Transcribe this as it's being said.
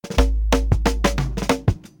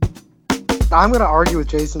I'm going to argue with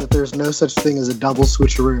Jason that there's no such thing as a double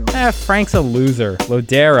switcheroo. Frank's a loser.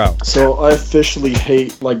 Lodero. So I officially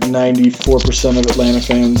hate like 94% of Atlanta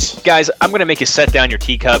fans. Guys, I'm going to make you set down your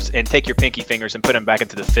teacups and take your pinky fingers and put them back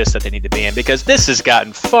into the fist that they need to be in, because this has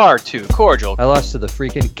gotten far too cordial. I lost to the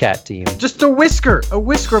freaking cat team. Just a whisker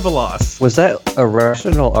of a loss. Was that a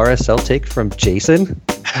rational RSL take from Jason?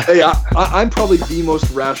 Hey, I'm probably the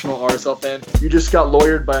most rational RSL fan. You just got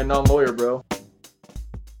lawyered by a non-lawyer, bro.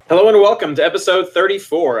 Hello and welcome to episode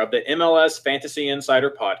 34 of the MLS Fantasy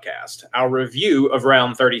Insider Podcast, our review of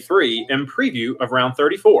round 33 and preview of round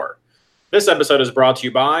 34. This episode is brought to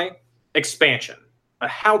you by Expansion, a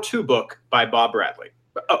how-to book by Bob Bradley.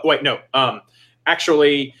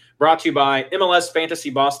 Actually brought to you by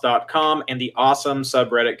MLSFantasyBoss.com and the awesome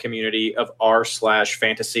subreddit community of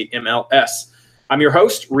r/FantasyMLS. I'm your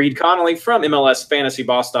host, Reed Connolly from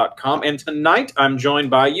MLSFantasyBoss.com, and tonight I'm joined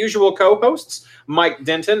by usual co-hosts, Mike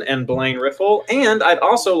Denton and Blaine Riffle, and I'd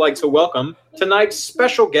also like to welcome tonight's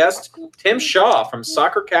special guest, Tim Shaw from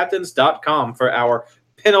SoccerCaptains.com for our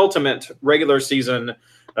penultimate regular season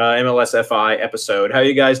MLSFI episode. How are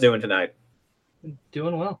you guys doing tonight?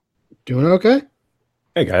 Doing well. Doing okay.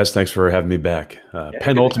 Hey guys, thanks for having me back.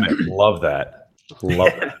 Penultimate, love that.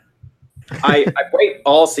 Love that. I wait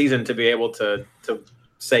all season to be able to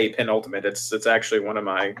say penultimate. It's actually one of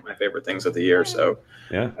my favorite things of the year. So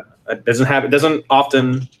yeah, it doesn't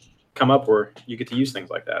often come up where you get to use things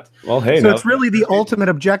like that. Well, hey, so it's really the ultimate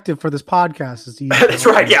objective for this podcast is to use that's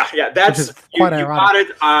right. Yeah. That's quite you got it.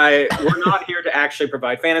 We're not here to actually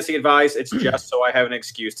provide fantasy advice. It's just so I have an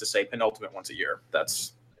excuse to say penultimate once a year.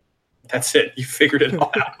 That's it. You figured it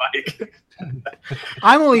all out, Mike.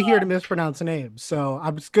 I'm only here to mispronounce names, so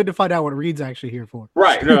it's good to find out what Reed's actually here for.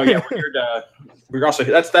 Right. No, yeah, we're here to. We're also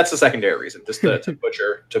that's the secondary reason, just to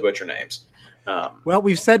butcher names. Well,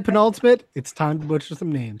 we've said penultimate. It's time to butcher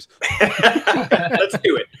some names. Let's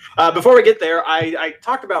do it. Before we get there, I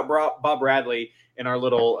talked about Bob Bradley in our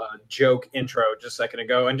little joke intro just a second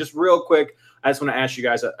ago, and just real quick, I just want to ask you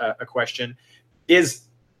guys a question: Is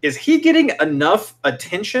he getting enough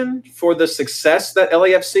attention for the success that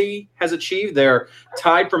LAFC has achieved? They're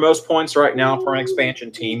tied for most points right now for an expansion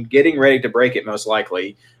team, getting ready to break it most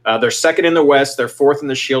likely. They're second in the West, they're fourth in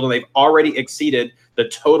the Shield, and they've already exceeded the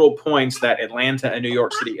total points that Atlanta and New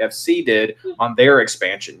York City FC did on their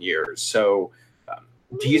expansion years. So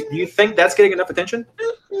do you think that's getting enough attention?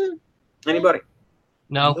 Anybody?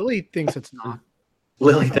 No. Lily thinks it's not.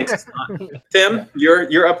 Lily thinks it's not. Tim,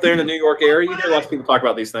 you're up there in the New York area. You hear lots of people talk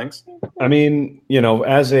about these things. I mean,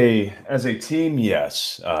 as a team,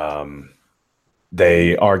 yes,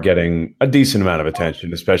 they are getting a decent amount of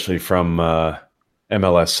attention, especially from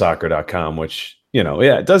MLSsoccer.com, which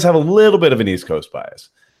it does have a little bit of an East Coast bias.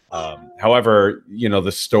 However,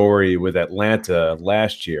 the story with Atlanta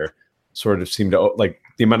last year sort of seemed to like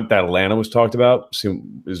the amount that Atlanta was talked about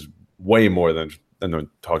is way more than they're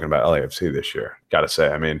talking about LAFC this year, gotta say.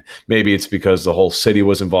 I mean, maybe it's because the whole city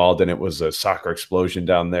was involved and it was a soccer explosion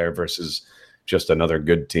down there versus just another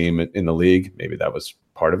good team in the league. Maybe that was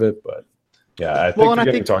part of it, but yeah, I think they're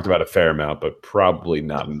getting talked about a fair amount, but probably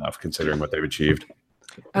not enough considering what they've achieved.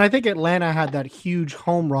 And I think Atlanta had that huge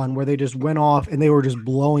home run where they just went off and they were just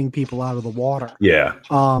blowing people out of the water. Yeah.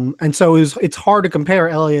 And so it's hard to compare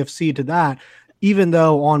LAFC to that, even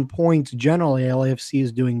though on points generally LAFC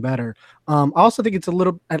is doing better. I also think it's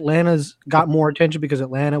Atlanta's got more attention because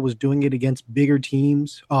Atlanta was doing it against bigger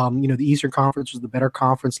teams. The Eastern Conference was the better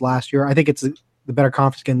conference last year. I think it's the better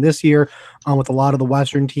conference again this year, with a lot of the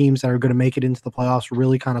Western teams that are going to make it into the playoffs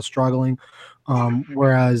really kind of struggling.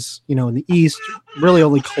 Whereas, in the East, really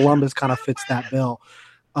only Columbus kind of fits that bill.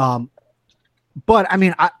 But I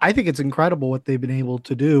mean, I think it's incredible what they've been able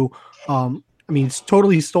to do. It's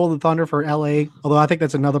totally stole the thunder for LA, although I think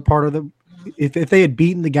that's another part of if they had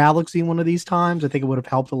beaten the Galaxy one of these times, I think it would have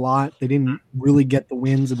helped a lot. They didn't really get the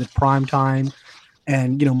wins in the prime time.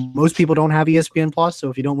 And, most people don't have ESPN Plus, so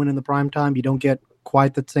if you don't win in the prime time, you don't get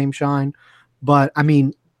quite the same shine. But, I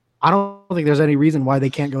mean, I don't think there's any reason why they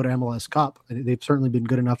can't go to MLS Cup. They've certainly been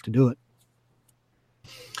good enough to do it.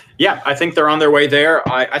 Yeah, I think they're on their way there.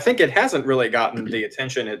 I think it hasn't really gotten the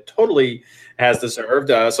attention it totally has deserved.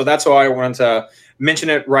 So that's why I wanted to mention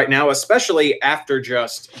it right now, especially after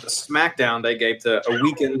just the smackdown they gave to a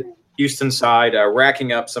weakened Houston side,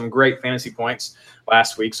 racking up some great fantasy points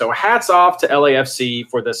last week. So hats off to LAFC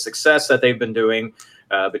for the success that they've been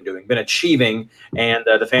achieving, and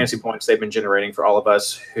the fantasy points they've been generating for all of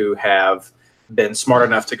us who have been smart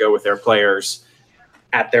enough to go with their players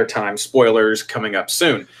at their time. Spoilers coming up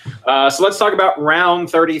soon. So let's talk about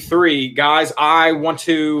round 33. Guys, I want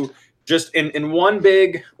to just in one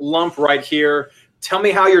big lump right here, tell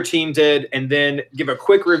me how your team did, and then give a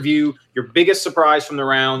quick review, your biggest surprise from the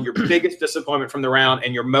round, your biggest disappointment from the round,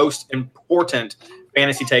 and your most important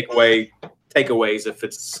fantasy takeaways if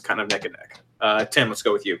it's kind of neck and neck. Tim, let's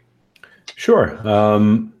go with you. Sure.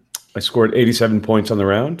 I scored 87 points on the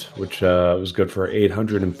round, which was good for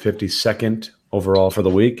 852nd overall for the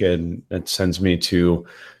week, and that sends me to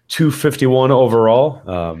 251 overall.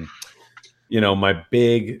 My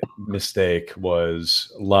big mistake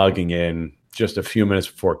was logging in just a few minutes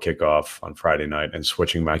before kickoff on Friday night and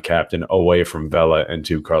switching my captain away from Vela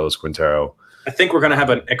into Carlos Quintero. I think we're going to have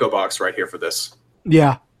an echo box right here for this.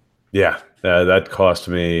 Yeah. Yeah. That cost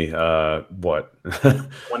me, what?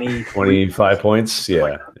 25 points?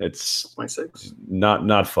 Yeah. It's 26.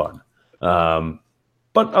 Not fun.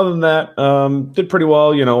 But other than that, did pretty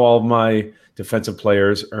well. All of my defensive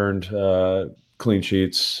players earned clean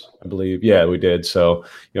sheets, I believe. Yeah, we did. So,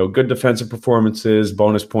 good defensive performances,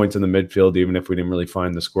 bonus points in the midfield, even if we didn't really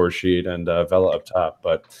find the score sheet, and Vela up top.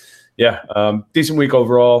 But yeah, decent week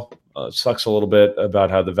overall. Sucks a little bit about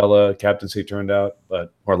how the Vela captaincy turned out,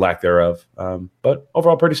 or lack thereof. But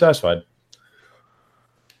overall, pretty satisfied.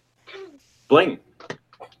 Blaine.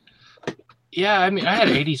 Yeah, I mean, I had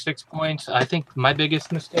 86 points. I think my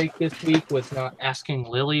biggest mistake this week was not asking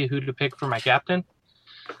Lily who to pick for my captain.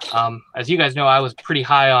 As you guys know, I was pretty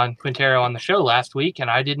high on Quintero on the show last week, and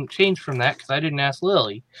I didn't change from that because I didn't ask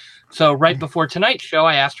Lily. So right before tonight's show,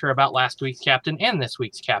 I asked her about last week's captain and this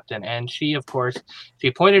week's captain, and she, of course,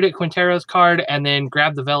 she pointed at Quintero's card and then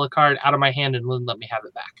grabbed the Vela card out of my hand and wouldn't let me have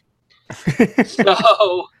it back.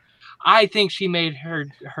 So I think she made her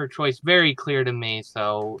choice very clear to me.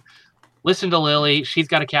 So listen to Lily. She's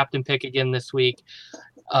got a captain pick again this week.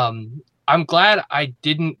 I'm glad I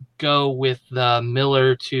didn't go with the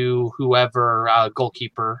Miller to whoever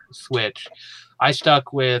goalkeeper switch. I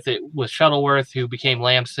stuck with Shuttleworth, who became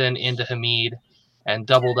Lamson, into Hamid, and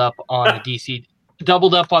doubled up on the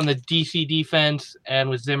DC defense, and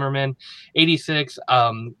with Zimmerman. 86.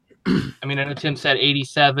 I know Tim said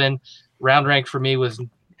 87. Round rank for me was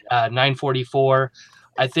 944.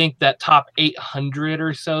 I think that top 800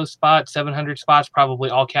 or so spots, 700 spots, probably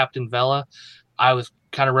all Captain Vela. I was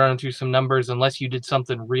kind of running through some numbers. Unless you did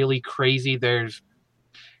something really crazy, there's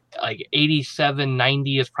like 87,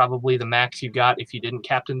 90 is probably the max you got if you didn't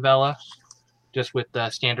Captain Vela, just with the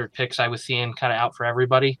standard picks I was seeing kind of out for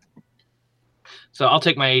everybody. So I'll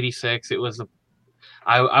take my 86.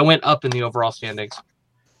 I went up in the overall standings.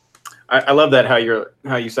 I love that how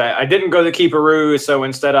you say I didn't go the keeperoo, so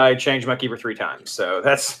instead I changed my keeper 3 times. So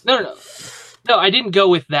that's no, I didn't go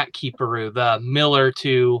with that keeperoo, the Miller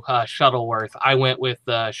to Shuttleworth. I went with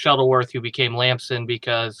Shuttleworth, who became Lamson,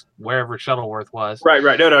 because wherever Shuttleworth was. Right.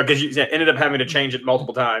 No, because you ended up having to change it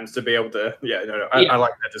multiple times to be able to. Yeah, no. I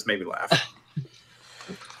like that. Just made me laugh.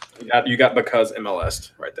 You got because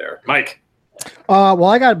MLS right there, Mike. Well,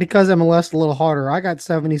 I got because MLS a little harder. I got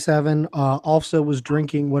 77. Also was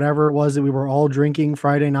drinking whatever it was that we were all drinking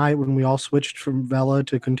Friday night when we all switched from Vela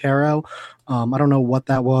to Quintero. I don't know what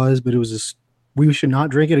that was, but it was just, we should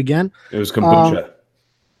not drink it again. It was kombucha.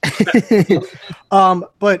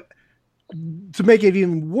 But to make it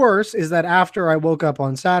even worse is that after I woke up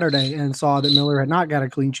on Saturday and saw that Miller had not got a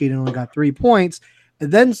clean sheet and only got 3 points,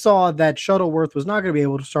 and then saw that Shuttleworth was not going to be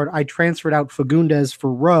able to start, I transferred out Fagundes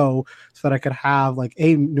for Rowe so that I could have like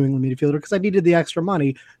a New England midfielder because I needed the extra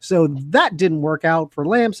money. So that didn't work out for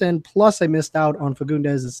Lamson. Plus, I missed out on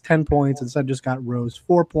Fagundes' 10 points. Instead, just got Rowe's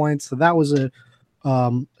 4 points. So that was a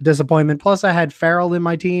disappointment. Plus, I had Farrell in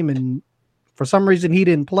my team, and for some reason he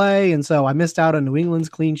didn't play, and so I missed out on New England's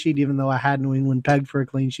clean sheet, even though I had New England pegged for a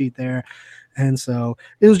clean sheet there. And so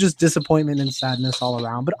it was just disappointment and sadness all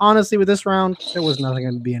around. But honestly, with this round, there was nothing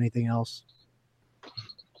going to be anything else.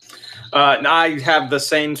 I have the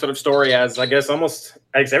same sort of story as I guess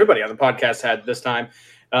everybody on the podcast had this time.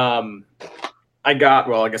 I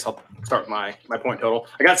guess I'll start my point total.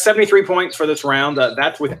 I got 73 points for this round.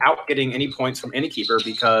 That's without getting any points from any keeper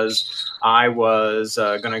because I was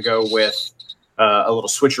going to go with a little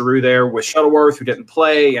switcheroo there with Shuttleworth, who didn't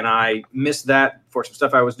play, and I missed that for some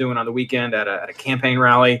stuff I was doing on the weekend at a campaign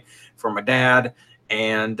rally for my dad,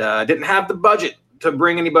 and didn't have the budget to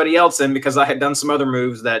bring anybody else in because I had done some other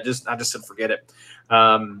moves that I just said forget it.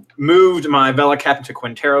 Moved my Vela captain to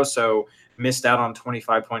Quintero, so missed out on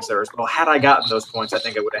 25 points there as well. Had I gotten those points, I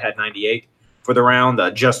think I would have had 98 for the round.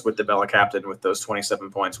 Just with the Vela captain with those 27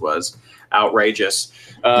 points was outrageous.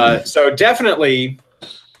 So definitely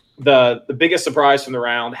the biggest surprise from the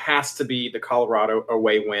round has to be the Colorado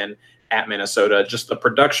away win at Minnesota. Just the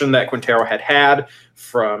production that Quintero had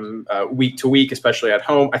from week to week, especially at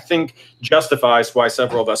home, I think justifies why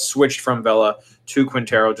several of us switched from Vela to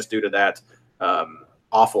Quintero just due to that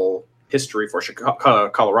awful history for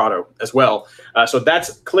Colorado as well. So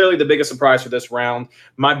that's clearly the biggest surprise for this round.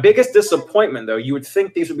 My biggest disappointment, though, you would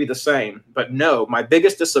think these would be the same, but no, my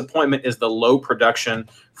biggest disappointment is the low production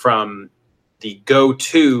from the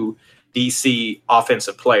go-to DC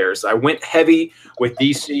offensive players. I went heavy with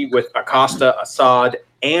DC with Acosta, Assad,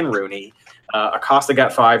 and Rooney. Acosta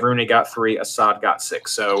got 5, Rooney got 3, Assad got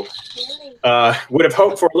 6. So would have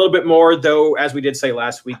hoped for a little bit more, though, as we did say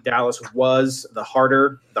last week, Dallas was the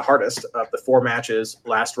hardest of the 4 matches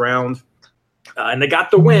last round. And they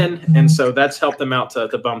got the win, and so that's helped them out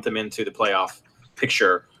to bump them into the playoff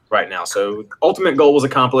picture right now. So ultimate goal was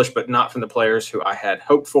accomplished, but not from the players who I had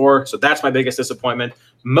hoped for. So that's my biggest disappointment.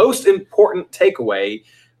 Most important takeaway,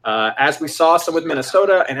 as we saw some with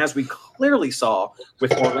Minnesota and as we clearly saw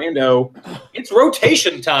with Orlando, it's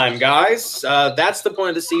rotation time, guys. That's the point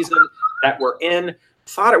of the season that we're in.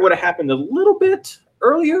 Thought it would have happened a little bit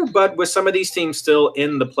earlier, but with some of these teams still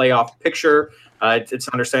in the playoff picture, it's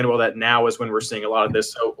understandable that now is when we're seeing a lot of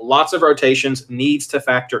this. So lots of rotations needs to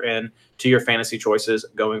factor in to your fantasy choices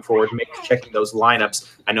going forward. Make checking those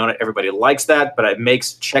lineups. I know not everybody likes that, but it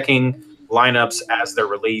makes checking lineups as they're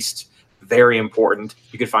released very important.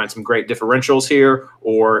 You could find some great differentials here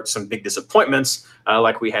or some big disappointments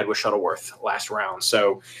like we had with Shuttleworth last round.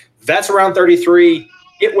 So that's round 33.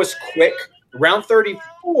 It was quick. Round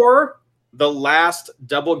 34, the last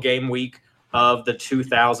double game week of the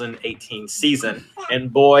 2018 season.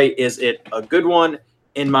 And boy, is it a good one,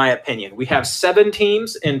 in my opinion. We have 7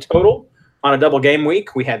 teams in total on a double game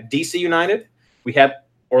week. We have DC United. We have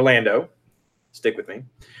Orlando. Stick with me.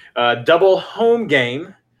 Double home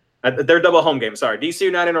game. They're double home games. Sorry. DC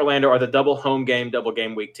United and Orlando are the double home game, double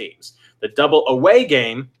game week teams. The double away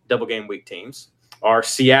game, double game week teams are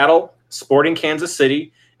Seattle, Sporting Kansas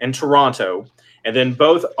City, and Toronto. And then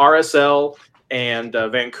both RSL and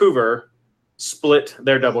Vancouver split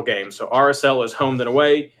their double game. So RSL is home then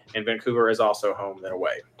away, and Vancouver is also home then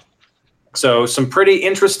away. So some pretty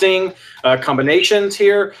interesting combinations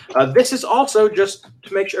here. This is also, just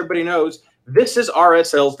to make sure everybody knows, this is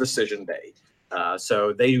RSL's decision day.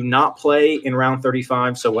 So they do not play in round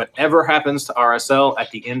 35. So whatever happens to RSL at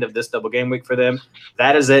the end of this double game week for them,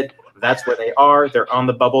 that is it. That's where they are. They're on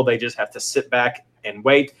the bubble. They just have to sit back and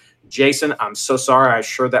wait. Jason, I'm so sorry. I'm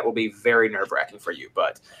sure that will be very nerve-wracking for you.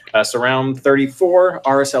 But so round 34,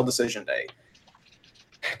 RSL decision day.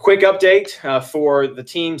 Quick update for the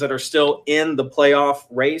teams that are still in the playoff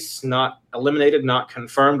race, not eliminated, not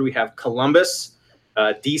confirmed. We have Columbus,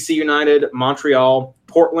 DC United, Montreal,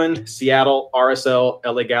 Portland, Seattle, RSL,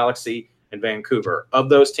 LA Galaxy, and Vancouver. Of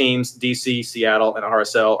those teams, DC, Seattle, and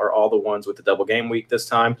RSL are all the ones with the double game week this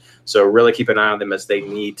time. So really keep an eye on them as they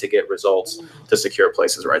need to get results to secure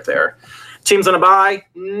places right there. Teams on a bye,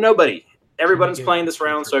 nobody. Everybody's playing this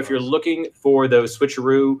round. So if you're looking for those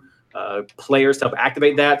switcheroo players to help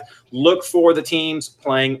activate that, look for the teams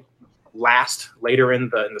playing later in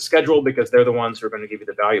the schedule, because they're the ones who are going to give you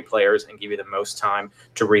the value players and give you the most time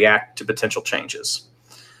to react to potential changes.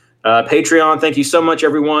 Patreon, thank you so much,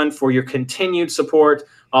 everyone, for your continued support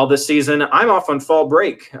all this season. I'm off on fall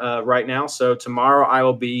break right now, so tomorrow I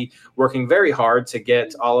will be working very hard to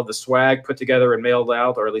get all of the swag put together and mailed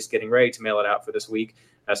out, or at least getting ready to mail it out for this week,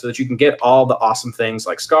 so that you can get all the awesome things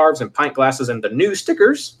like scarves and pint glasses and the new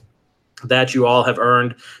stickers that you all have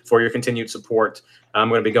earned for your continued support. I'm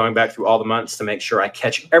going to be going back through all the months to make sure I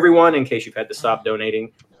catch everyone in case you've had to stop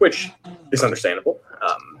donating, which is understandable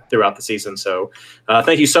throughout the season. So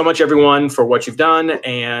thank you so much, everyone, for what you've done.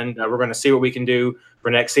 And we're going to see what we can do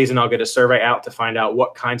for next season. I'll get a survey out to find out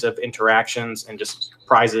what kinds of interactions and just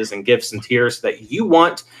prizes and gifts and tiers that you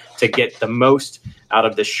want to get the most out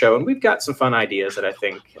of this show. And we've got some fun ideas that I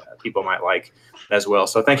think people might like as well.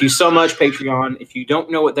 So thank you so much, Patreon. If you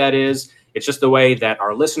don't know what that is, it's just the way that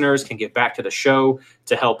our listeners can give back to the show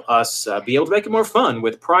to help us be able to make it more fun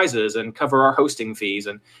with prizes and cover our hosting fees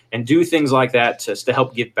and do things like that to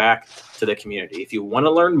help give back to the community. If you want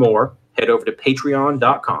to learn more, head over to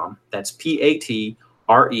patreon.com. That's patreon.com.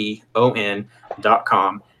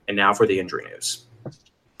 And now for the injury news.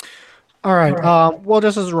 All right. Well,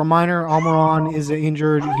 just as a reminder, Almiron is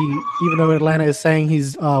injured. Even though Atlanta is saying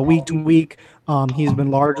he's week to week, he's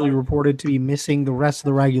been largely reported to be missing the rest of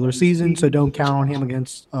the regular season, so don't count on him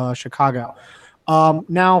against Chicago.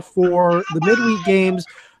 Now, for the midweek games,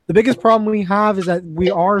 the biggest problem we have is that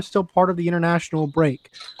we are still part of the international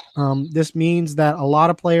break. This means that a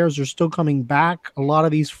lot of players are still coming back. A lot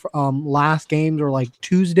of these last games are like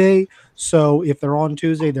Tuesday, so if they're on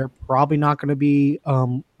Tuesday, they're probably not going to be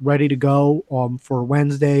ready to go for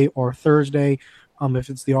Wednesday or Thursday if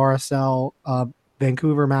it's the RSL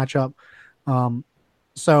Vancouver matchup.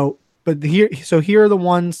 But but here are the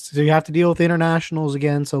ones. So you have to deal with the internationals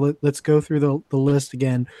again. So let's go through the list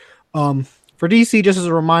again. For DC, just as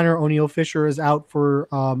a reminder, O'Neal Fisher is out for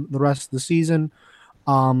the rest of the season.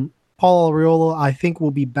 Paul Arriola, I think,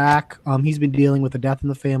 will be back. He's been dealing with a death in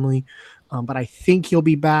the family, but I think he'll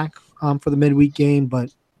be back for the midweek game.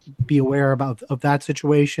 But be aware of that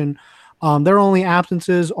situation. Their only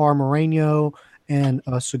absences are Moreno and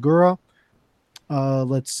Segura.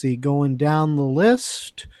 Let's see, going down the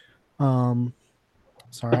list.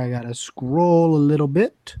 Sorry, I gotta scroll a little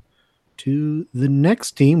bit to the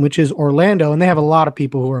next team, which is Orlando, and they have a lot of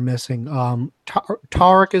people who are missing.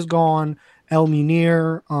 Tarek is gone. El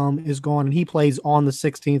Munir is gone, and he plays on the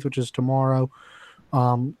 16th, which is tomorrow.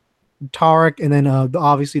 Tarek, and then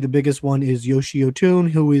obviously the biggest one is Yoshi Otun,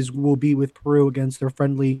 who will be with Peru against their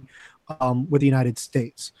friendly with the United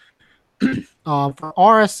States. For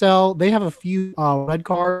RSL, they have a few red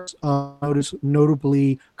cards,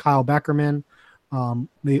 notably Kyle Beckerman.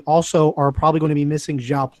 They also are probably going to be missing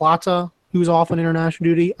João Plata, who's off on international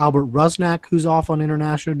duty, Albert Rusnak, who's off on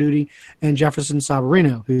international duty, and Jefferson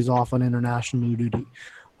Savarino, who's off on international duty.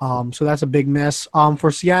 So that's a big miss.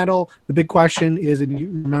 For Seattle, the big question is, and you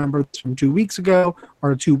remember from 2 weeks ago,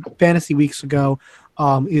 or 2 fantasy weeks ago,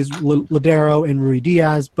 is Ladero and Rui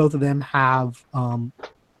Diaz. Both of them have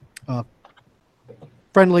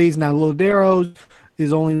friendlies. Now, Ladero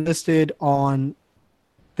is only listed on,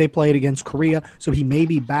 they played against Korea, so he may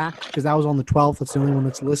be back because that was on the 12th. That's the only one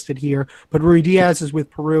that's listed here. But Rui Diaz is with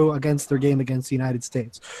Peru against their game against the United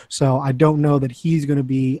States. So I don't know that he's going to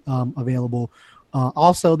be available.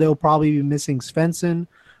 Also, they'll probably be missing Svensson.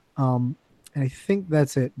 And I think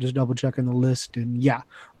that's it. Just double checking the list. And yeah,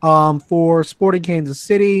 for Sporting Kansas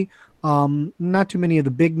City, not too many of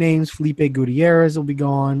the big names. Felipe Gutierrez will be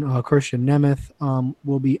gone. Christian Nemeth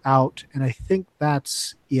will be out. And I think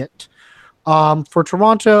that's it. For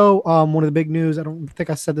Toronto, one of the big news, I don't think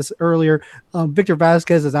I said this earlier, Victor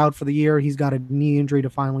Vasquez is out for the year. He's got a knee injury to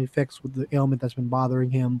finally fix with the ailment that's been bothering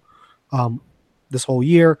him this whole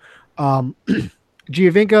year.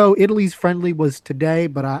 Giovinco, Italy's friendly was today,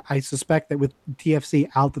 but I suspect that with TFC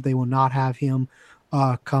out that they will not have him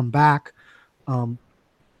come back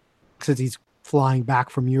since he's flying back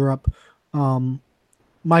from Europe.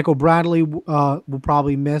 Michael Bradley will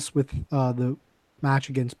probably miss with the match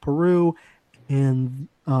against Peru, and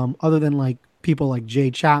other than like people like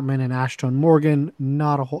Jay Chapman and Ashton Morgan,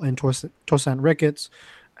 not a whole, and Torsant Ricketts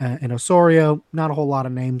and Osorio, not a whole lot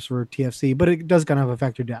of names for TFC, but it does kind of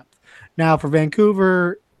affect your depth. Now for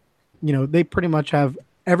Vancouver, they pretty much have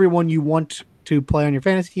everyone you want to play on your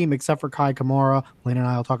fantasy team except for Kai Kamara. Lane and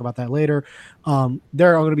I will talk about that later.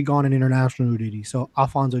 They're all going to be gone in international duty. So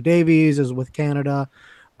Alfonso Davies is with Canada.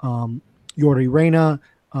 Jordi Reyna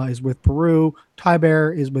is with Peru. Ty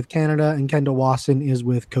Bear is with Canada, and Kendall Wasson is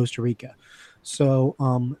with Costa Rica.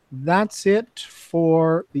 So that's it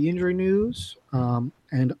for the injury news.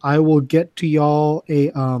 And I will get to y'all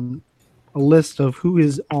a list of who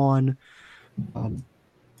is on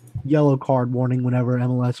yellow card warning whenever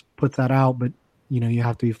MLS puts that out. But, you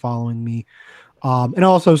have to be following me. And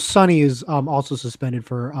also Sonny is also suspended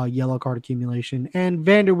for yellow card accumulation. And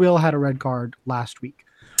Vanderweel had a red card last week.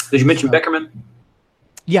 Did you mention Beckerman?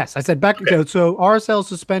 Yes, I said Beckerman. Okay. So RSL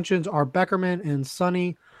suspensions are Beckerman and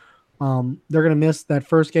Sonny. They're going to miss that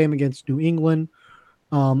first game against New England.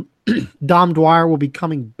 Dom Dwyer will be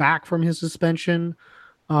coming back from his suspension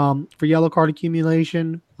for yellow card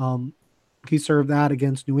accumulation. He served that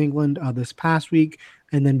against New England this past week.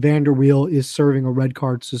 And then Vanderweel is serving a red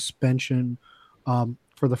card suspension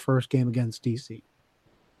for the first game against DC.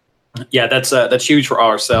 Yeah, that's huge for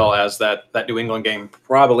RSL, as that New England game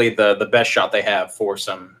probably the best shot they have for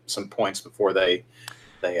some points before they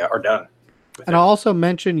are done. And I'll also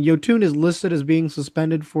mention Yotun is listed as being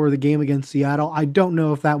suspended for the game against Seattle. I don't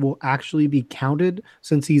know if that will actually be counted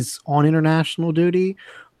since he's on international duty.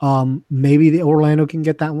 Maybe the Orlando can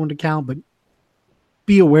get that one to count, but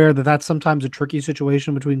be aware that that's sometimes a tricky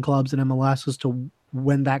situation between clubs and MLS as to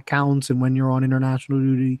when that counts and when you're on international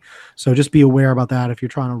duty. So just be aware about that if you're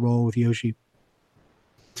trying to roll with Yoshi.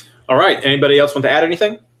 All right. Anybody else want to add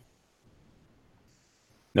anything?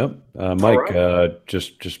 Nope. Mike, right.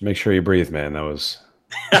 Just make sure you breathe, man. That was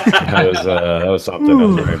that was something. That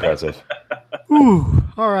was very impressive. Ooh.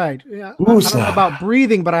 All right. Yeah. I don't know about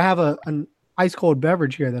breathing, but I have an ice cold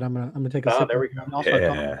beverage here that I'm gonna take a sip. There we go.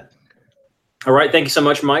 Yeah. All right. Thank you so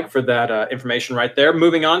much, Mike, for that information right there.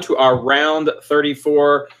 Moving on to our round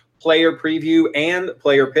 34 player preview and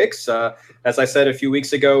player picks. As I said a few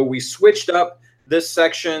weeks ago, we switched up this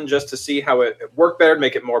section just to see how it worked better, to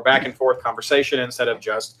make it more back and forth conversation instead of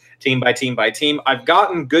just team by team by team. I've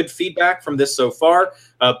gotten good feedback from this so far.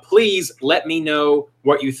 Please let me know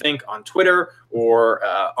what you think on Twitter or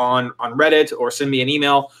on Reddit, or send me an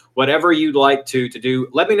email. Whatever you'd like to do,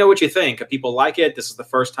 let me know what you think. If people like it, this is the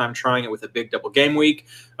first time trying it with a big double game week.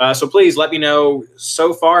 So please let me know.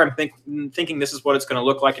 So far, I'm thinking this is what it's going to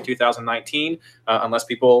look like in 2019, unless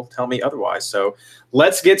people tell me otherwise. So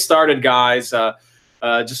let's get started, guys.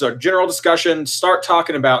 Just our general discussion. Start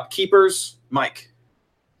talking about keepers. Mike,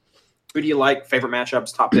 who do you like? Favorite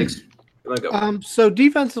matchups, top picks? Go. So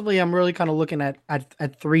defensively, I'm really kind of looking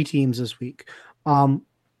at three teams this week.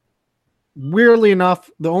 Weirdly enough,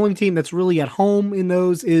 the only team that's really at home in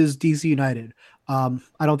those is DC United. I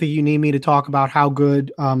don't think you need me to talk about how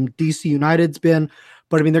good DC United's been,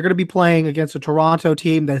 but I mean, they're going to be playing against a Toronto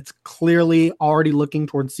team that's clearly already looking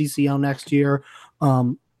towards CCL next year.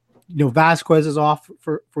 Vasquez is off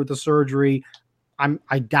for the surgery.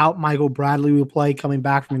 I doubt Michael Bradley will play coming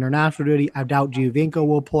back from international duty. I doubt Giovinco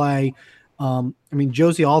will play.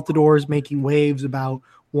 Josie Altidore is making waves about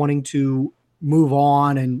wanting to move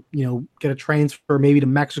on and, get a transfer maybe to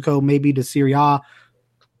Mexico, maybe to Serie A.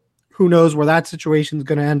 Who knows where that situation is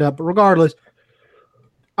going to end up. But regardless,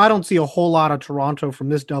 I don't see a whole lot of Toronto from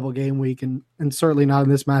this double game week, and certainly not in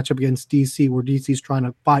this matchup against DC, where DC is trying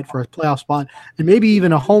to fight for a playoff spot and maybe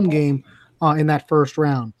even a home game in that first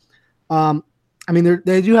round.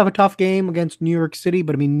 They do have a tough game against New York City,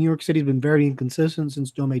 but New York City has been very inconsistent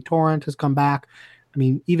since Dome Torrent has come back.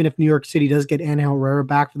 Even if New York City does get Angel Herrera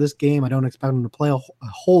back for this game, I don't expect them to play a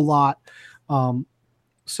whole lot.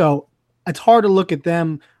 So it's hard to look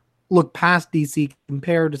past DC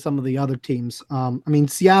compared to some of the other teams.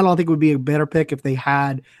 Seattle, I think, would be a better pick if they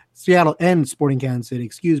had Seattle and Sporting Kansas City,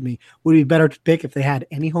 would be better to pick if they had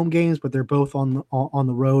any home games, but they're both on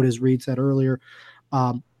the road, as Reed said earlier.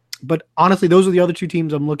 But honestly, those are the other two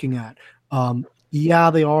teams I'm looking at. They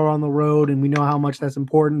are on the road, and we know how much that's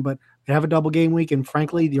important, but they have a double game week, and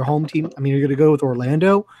frankly, your home team, you're going to go with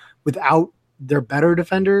Orlando without their better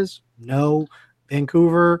defenders? No.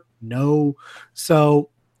 Vancouver? No. So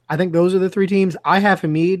I think those are the three teams. I have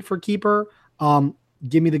Hamid for keeper.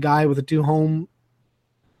 Give me the guy with the 2 home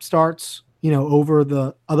starts, over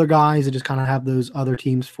the other guys, and just kind of have those other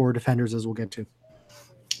teams for defenders, as we'll get to.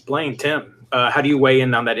 Blaine, Tim, how do you weigh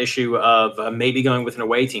in on that issue of maybe going with an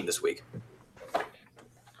away team this week?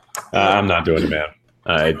 I'm not doing it, man.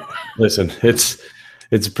 Listen,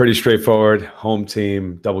 it's pretty straightforward. Home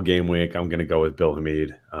team, double game week. I'm going to go with Bill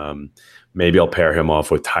Hamid. Maybe I'll pair him off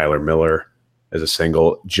with Tyler Miller as a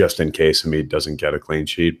single, just in case Hamid doesn't get a clean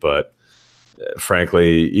sheet. But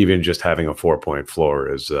frankly, even just having a 4-point floor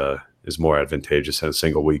is more advantageous than a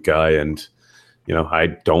single week guy. And I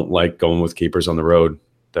don't like going with keepers on the road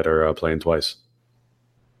that are playing twice.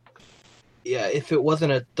 Yeah, if it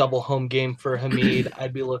wasn't a double home game for Hamid,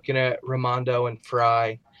 I'd be looking at Raimondo and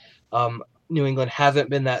Fry. New England hasn't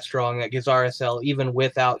been that strong. That gives RSL, even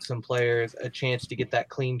without some players, a chance to get that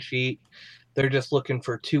clean sheet. They're just looking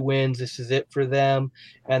for 2 wins. This is it for them.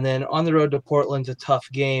 And then on the road to Portland's a tough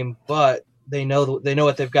game, but they know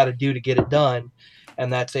what they've got to do to get it done.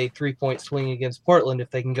 And that's a 3-point swing against Portland if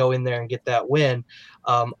they can go in there and get that win.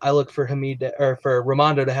 I look for for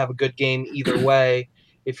Raimondo to have a good game either way.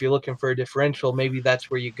 If you're looking for a differential, maybe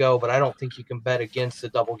that's where you go. But I don't think you can bet against the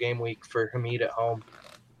double game week for Hamid at home.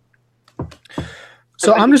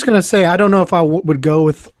 So I'm just going to say I don't know if I would go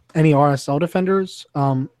with any RSL defenders.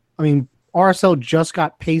 RSL just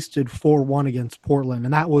got pasted 4-1 against Portland,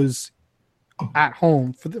 and that was at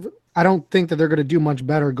home. I don't think that they're going to do much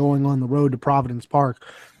better going on the road to Providence Park,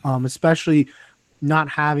 especially not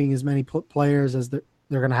having as many players as they're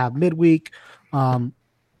going to have midweek. And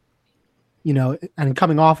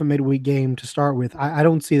coming off a midweek game to start with, I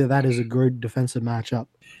don't see that is a good defensive matchup.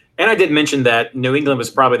 And I did mention that New England was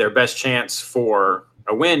probably their best chance for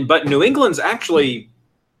a win, but New England's actually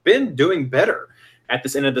been doing better at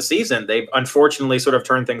this end of the season. They've unfortunately sort of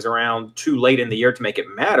turned things around too late in the year to make it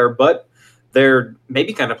matter, but they're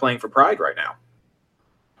maybe kind of playing for pride right now.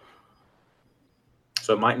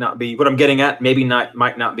 So it might not be what I'm getting at.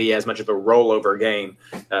 Might not be as much of a rollover game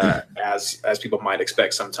as people might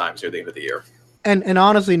expect sometimes near the end of the year. And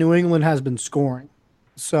honestly, New England has been scoring.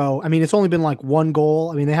 So it's only been like 1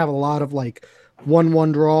 goal. They have a lot of like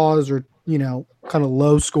 1-1 draws or kind of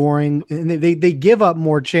low scoring, and they give up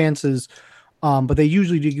more chances, but they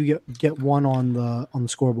usually do get one on the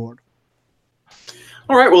scoreboard.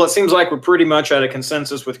 All right. Well, it seems like we're pretty much at a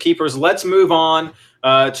consensus with keepers. Let's move on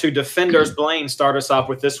to defenders. Blaine, start us off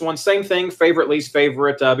with this one. Same thing, favorite, least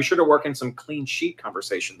favorite. Be sure to work in some clean sheet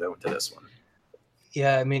conversation, though, into this one.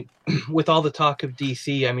 Yeah, I mean, with all the talk of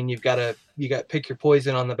DC, I mean, you got to pick your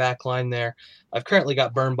poison on the back line there. I've currently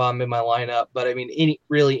got Birnbaum in my lineup, but I mean,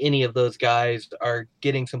 any of those guys are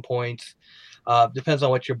getting some points. Depends on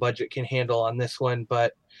what your budget can handle on this one,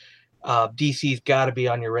 but DC's got to be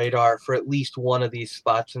on your radar for at least one of these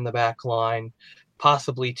spots in the back line,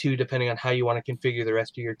 possibly two, depending on how you want to configure the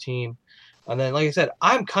rest of your team. And then, like I said,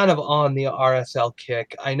 I'm kind of on the RSL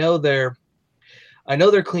kick. I know their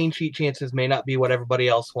clean sheet chances may not be what everybody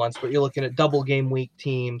else wants, but you're looking at double game week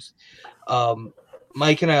teams.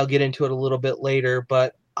 Mike and I will get into it a little bit later,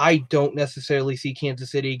 but I don't necessarily see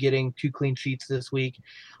Kansas City getting 2 clean sheets this week.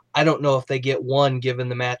 I don't know if they get one given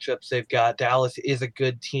the matchups they've got. Dallas is a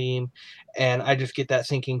good team, and I just get that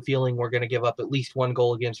sinking feeling we're going to give up at least 1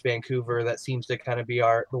 goal against Vancouver. That seems to kind of be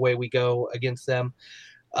the way we go against them.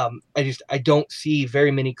 I don't see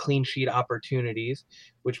very many clean sheet opportunities,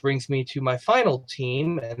 which brings me to my final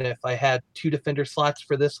team. And if I had 2 defender slots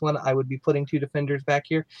for this one, I would be putting 2 defenders back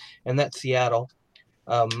here, and that's Seattle.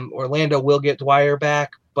 Orlando will get Dwyer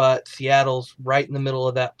back, but Seattle's right in the middle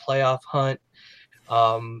of that playoff hunt.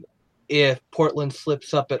 If Portland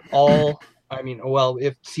slips up at all,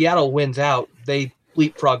 if Seattle wins out, they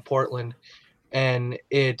leapfrog Portland, and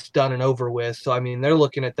it's done and over with. So, I mean, they're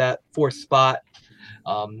looking at that 4th spot.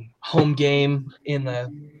 Home game in the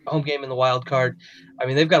wild card. I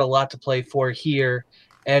mean, they've got a lot to play for here,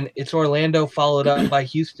 and it's Orlando followed up by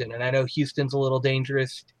Houston. And I know Houston's a little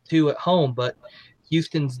dangerous too at home, but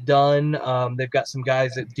Houston's done. They've got some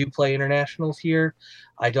guys that do play internationals here.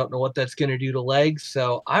 I don't know what that's going to do to legs.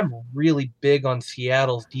 So I'm really big on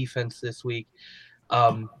Seattle's defense this week.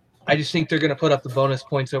 I just think they're going to put up the bonus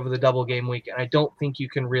points over the double game week, and I don't think you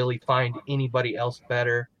can really find anybody else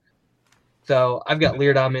better. So I've got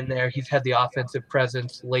Leerdam in there. He's had the offensive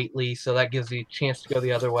presence lately, so that gives you a chance to go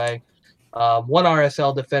the other way. 1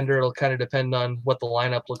 RSL defender, it'll kind of depend on what the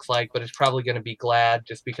lineup looks like, but it's probably going to be Glad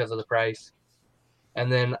just because of the price.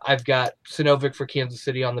 And then I've got Sinovic for Kansas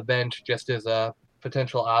City on the bench just as a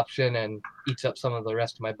potential option, and eats up some of the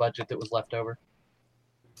rest of my budget that was left over.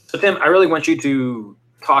 So, Tim, I really want you to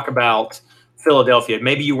talk about Philadelphia.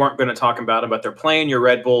 Maybe you weren't going to talk about them, but they're playing your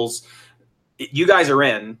Red Bulls. You guys are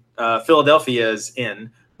in. Philadelphia's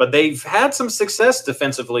in, but they've had some success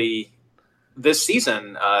defensively this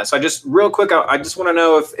season. So I just real quick, I just want to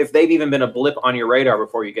know if they've even been a blip on your radar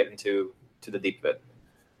before you get into the deep of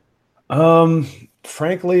it.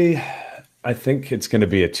 Frankly, I think it's going to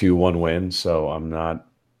be a 2-1 win. So I'm not.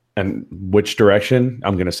 And which direction?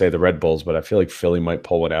 I'm going to say the Red Bulls, but I feel like Philly might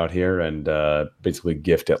pull it out here and basically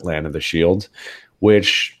gift Atlanta the shield,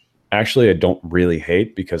 which actually I don't really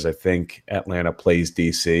hate because I think Atlanta plays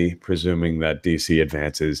DC, presuming that DC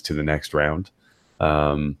advances to the next round.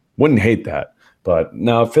 Wouldn't hate that, but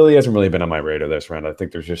no, Philly hasn't really been on my radar this round. I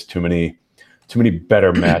think there's just too many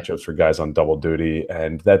better matchups for guys on double duty,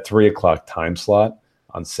 and that 3:00 time slot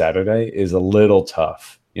on Saturday is a little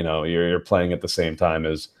tough. You know, you're playing at the same time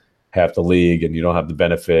as half the league, and you don't have the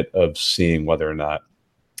benefit of seeing whether or not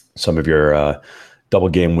some of your double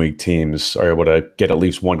game week teams are able to get at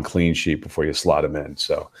least 1 clean sheet before you slot them in.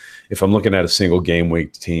 So if I'm looking at a single game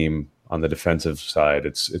week team on the defensive side,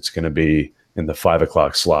 it's going to be in the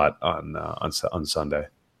 5:00 slot on Sunday.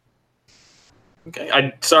 Okay.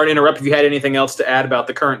 I'm sorry to interrupt if you had anything else to add about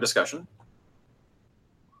the current discussion.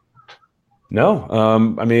 No.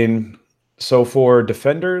 I mean, so for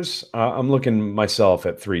defenders, I'm looking myself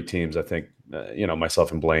at 3 teams. I think,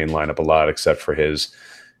 myself and Blaine line up a lot, except for his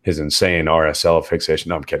insane RSL fixation.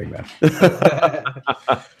 No, I'm kidding, man.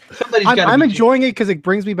 I'm enjoying it because it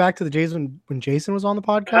brings me back to the days when Jason was on the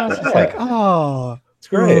podcast. It's like, oh, it's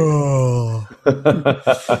great. Oh.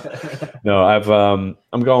 No,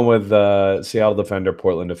 I'm going with Seattle defender,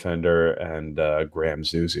 Portland defender, and Graham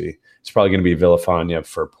Zusi. It's probably going to be Villafania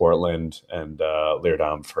for Portland and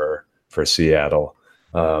Leerdam for Seattle.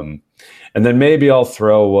 And then maybe I'll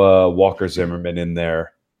throw Walker Zimmerman in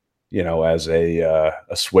there, as a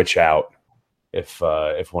switch out if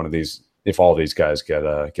all these guys get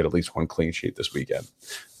at least 1 clean sheet this weekend.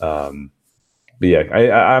 But yeah,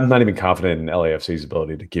 I'm not even confident in LAFC's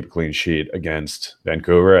ability to keep a clean sheet against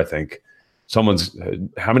Vancouver. I think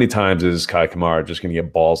how many times is Kai Kamara just going to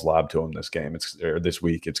get balls lobbed to him this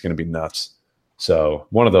week? It's going to be nuts. So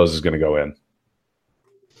one of those is going to go in.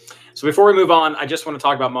 So before we move on, I just want to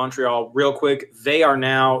talk about Montreal real quick. They are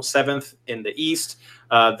now 7th in the East.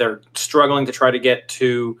 They're struggling to try to get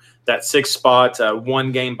to that 6th spot,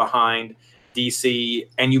 1 game behind DC.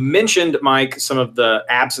 And you mentioned, Mike, some of the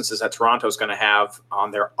absences that Toronto's going to have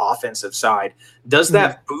on their offensive side. Does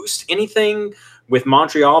that boost anything with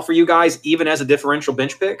Montreal for you guys, even as a differential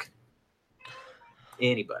bench pick?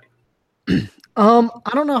 Anybody? I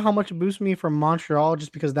don't know how much it boosts me from Montreal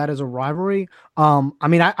just because that is a rivalry. I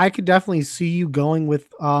mean, I could definitely see you going with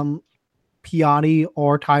Piatti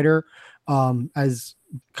or Tider as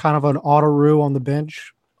kind of an auto on the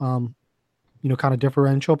bench, kind of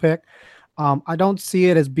differential pick. I don't see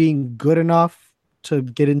it as being good enough to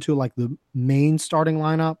get into like the main starting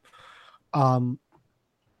lineup.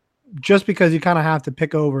 Just because you kind of have to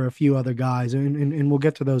pick over a few other guys, and we'll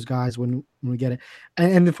get to those guys when we get it.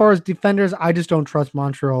 And as far as defenders, I just don't trust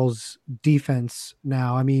Montreal's defense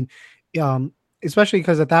now. I mean, especially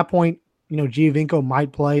because at that point, Giovinco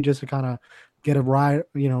might play just to kind of get a ride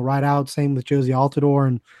out. Same with Josie Altidore,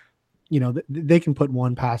 and they can put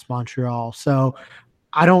one past Montreal. So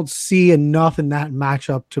I don't see enough in that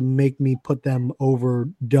matchup to make me put them over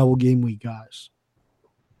double game week guys.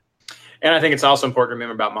 And I think it's also important to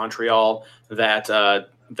remember about Montreal that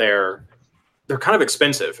they're kind of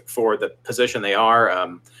expensive for the position they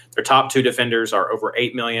are. Their top two defenders are over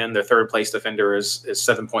 $8 million. Their third place defender is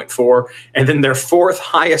 7.4, and then their fourth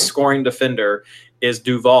highest scoring defender is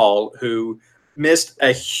Duval, who missed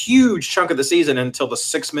a huge chunk of the season until the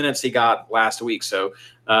 6 minutes he got last week. So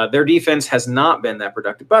their defense has not been that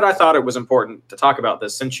productive. But I thought it was important to talk about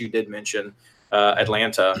this since you did mention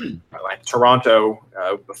Atlanta, Toronto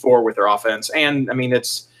before with their offense, and I mean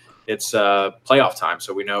it's playoff time,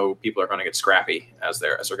 so we know people are going to get scrappy as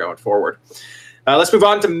they're going forward. Let's move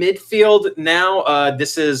on to midfield now.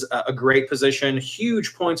 This is a great position,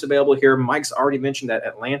 huge points available here. Mike's already mentioned that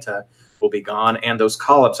Atlanta will be gone, and those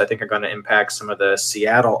call-ups I think are going to impact some of the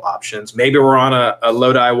Seattle options. Maybe we're on a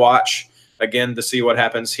Lodi watch again to see what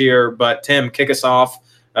happens here. But Tim, kick us off.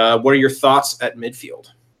 What are your thoughts at midfield?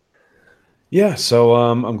 Yeah, so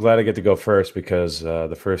I'm glad I get to go first because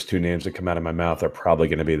the first two names that come out of my mouth are probably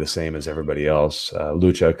going to be the same as everybody else.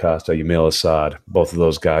 Lucha Acosta, Yamil Assad, both of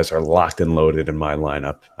those guys are locked and loaded in my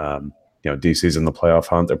lineup. DC's in the playoff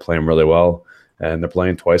hunt. They're playing really well, and they're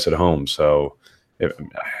playing twice at home. So, if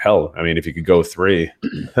you could go three,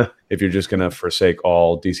 if you're just going to forsake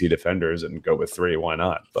all DC defenders and go with three, why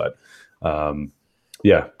not? But, going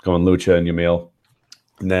Lucha and Yamil.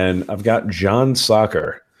 And then I've got John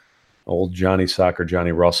Soccer. Old Johnny Soccer,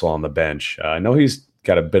 Johnny Russell on the bench. I know he's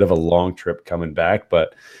got a bit of a long trip coming back,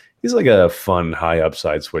 but he's like a fun, high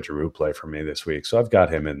upside switcheroo play for me this week. So I've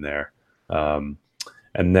got him in there. And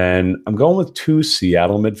then I'm going with two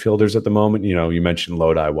Seattle midfielders at the moment. You mentioned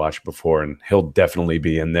Lodi watch before, and he'll definitely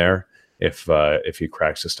be in there if he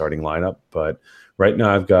cracks the starting lineup. But right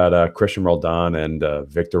now I've got Christian Roldan and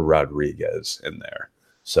Victor Rodriguez in there.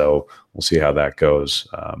 So we'll see how that goes.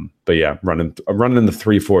 But yeah, I'm running in the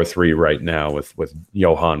 3-4-3 right now with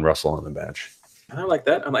Johan Russell on the bench. I like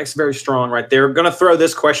that. It's very strong right there. Going to throw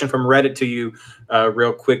this question from Reddit to you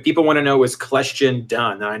real quick. People want to know, is Kljestan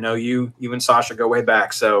done? Now, I know you and Sasha go way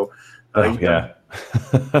back. So yeah.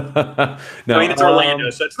 No, it's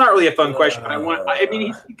Orlando, so it's not really a fun question. But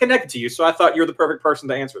he's connected to you, so I thought you're the perfect person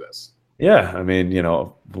to answer this. Yeah, when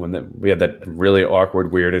we had that really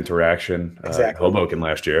awkward, weird interaction in Hoboken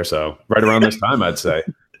last year, so right around this time, I'd say.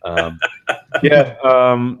 No,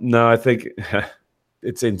 I think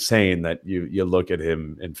it's insane that you look at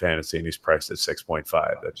him in fantasy and he's priced at 6.5.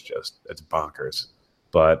 That's bonkers.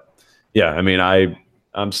 But yeah,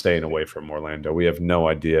 I'm staying away from Orlando. We have no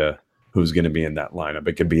idea who's going to be in that lineup.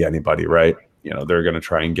 It could be anybody, right? They're going to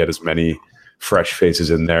try and get as many fresh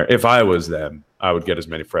faces in there. If I was them, I would get as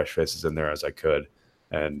many fresh faces in there as I could.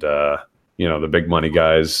 And, the big money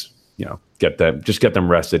guys, get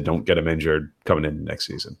them rested. Don't get them injured coming into next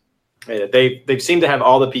season. Yeah, they've seemed to have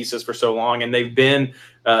all the pieces for so long, and they've been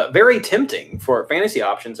very tempting for fantasy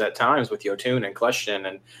options at times with Yotun and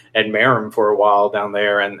Kljestan and Merrim for a while down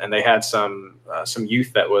there. And they had some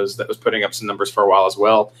youth that was putting up some numbers for a while as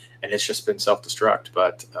well. And it's just been self-destruct,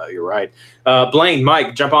 but you're right. Blaine,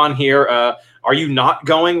 Mike, jump on here. Are you not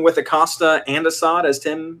going with Acosta and Assad as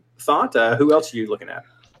Tim thought? Who else are you looking at?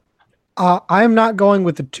 I am not going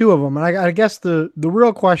with the two of them. And I guess the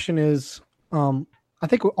real question is, I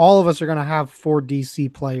think all of us are going to have 4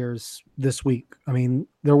 DC players this week.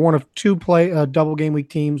 They're one of two double game week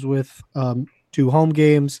teams with 2 home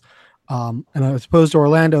games. And as opposed to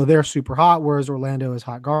Orlando, they're super hot, whereas Orlando is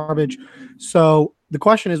hot garbage. So the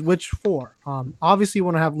question is, which 4? Obviously, you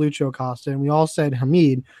want to have Lucho Acosta, and we all said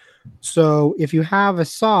Hamid. So if you have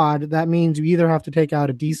Assad, that means you either have to take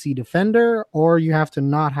out a DC defender or you have to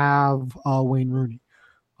not have Wayne Rooney.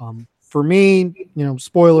 For me,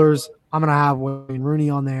 spoilers, I'm going to have Wayne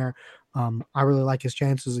Rooney on there. I really like his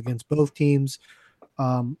chances against both teams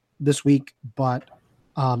this week, but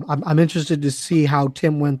I'm interested to see how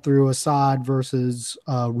Tim went through Assad versus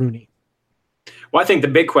Rooney. Well, I think the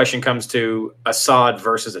big question comes to Assad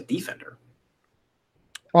versus a defender.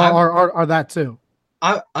 Or that too.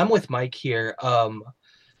 I'm with Mike here.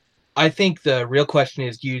 I think the real question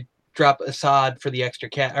is, do you drop Assad for the extra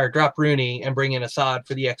cash, or drop Rooney and bring in Assad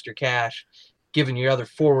for the extra cash, given your other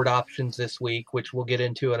forward options this week, which we'll get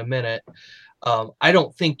into in a minute? I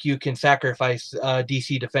don't think you can sacrifice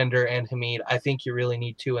DC defender and Hamid. I think you really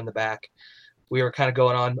need two in the back. We were kind of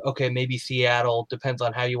going on, okay, maybe Seattle, depends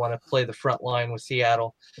on how you want to play the front line with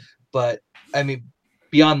Seattle. But, I mean,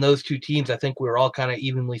 beyond those two teams, I think we were all kind of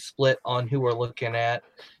evenly split on who we're looking at.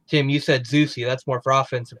 Tim, you said Zusi. That's more for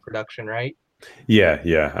offensive production, right?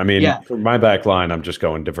 Yeah. I mean, for my back line, I'm just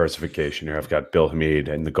going diversification here. I've got Bill Hamid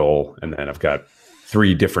in the goal, and then I've got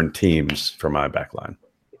 3 different teams for my back line.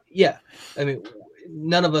 Yeah. I mean,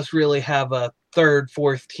 none of us really have a third,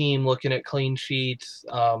 fourth team looking at clean sheets.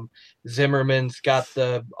 Zimmerman's got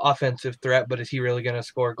the offensive threat, but is he really going to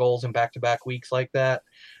score goals in back-to-back weeks like that?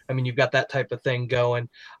 I mean, you've got that type of thing going.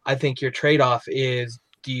 I think your trade-off is,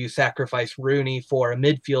 do you sacrifice Rooney for a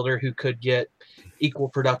midfielder who could get equal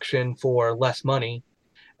production for less money?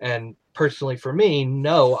 And personally for me,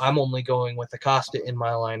 no, I'm only going with Acosta in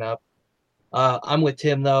my lineup. I'm with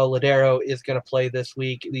Tim, though. Ladero is going to play this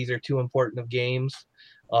week. These are too important of games.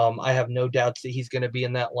 I have no doubts that he's going to be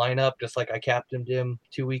in that lineup, just like I captained him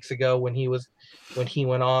 2 weeks ago when he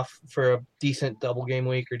went off for a decent double game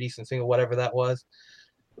week or decent single, whatever that was.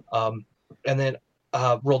 And then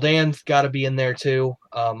Roldan's got to be in there too.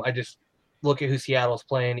 I just look at who Seattle's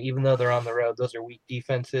playing. Even though they're on the road, those are weak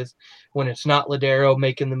defenses. When it's not Ladero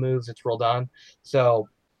making the moves, it's Roldan. So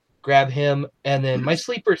grab him. And then my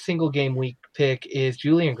sleeper single game week pick is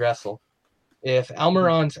Julian Gressel. If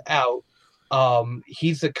Almiron's out,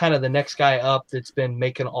 he's the kind of the next guy up that's been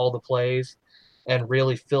making all the plays and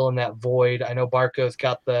really filling that void. I know Barco's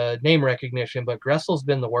got the name recognition, but Gressel's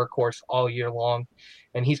been the workhorse all year long,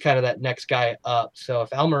 and he's kind of that next guy up. So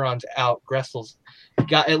if Almiron's out, Gressel's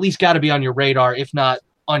got to be on your radar, if not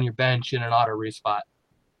on your bench in an auto respot.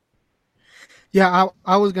 Yeah,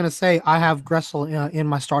 I was going to say I have Gressel in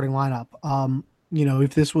my starting lineup.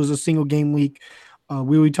 If this was a single game week,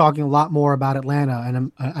 we would be talking a lot more about Atlanta,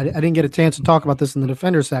 and I didn't get a chance to talk about this in the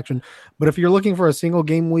defender section. But if you're looking for a single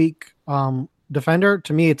game week defender,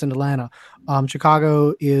 to me, it's in Atlanta.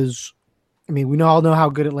 Chicago is, we all know how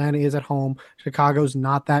good Atlanta is at home. Chicago's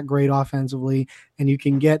not that great offensively, and you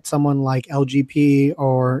can get someone like LGP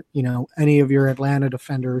or any of your Atlanta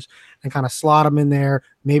defenders and kind of slot them in there.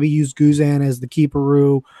 Maybe use Guzan as the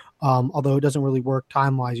keeperoo. Although it doesn't really work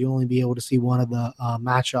time-wise, you only be able to see one of the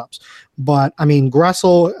matchups. But,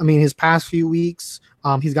 Gressel, his past few weeks,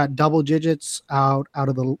 he's got double digits out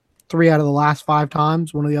of the 3 out of the last 5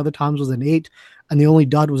 times. One of the other times was an 8, and the only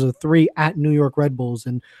dud was a 3 at New York Red Bulls,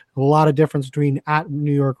 and a lot of difference between at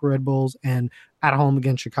New York Red Bulls and at home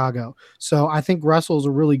against Chicago. So I think Gressel is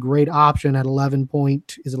a really great option at 11.3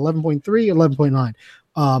 or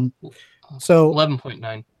 11.9? So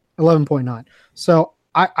 11.9. 11.9. So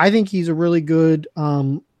I think he's a really good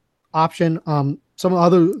option. Some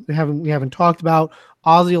other we haven't talked about.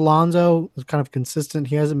 Ozzy Alonso is kind of consistent.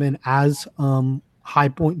 He hasn't been as high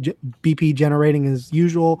point BP generating as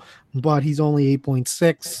usual, but he's only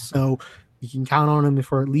 8.6, so you can count on him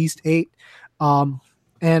for at least 8. And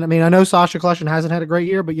I know Sasha Kljestan hasn't had a great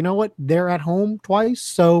year, but you know what? They're at home twice,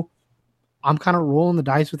 so I'm kind of rolling the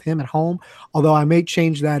dice with him at home. Although I may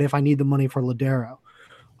change that if I need the money for Ladero.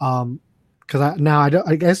 Because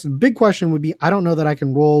I guess the big question would be, I don't know that I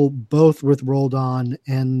can roll both with Roldan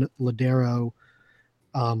and Ladero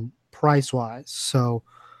price-wise. So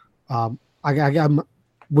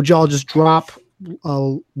would y'all just drop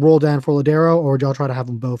Roldan for Ladero, or would y'all try to have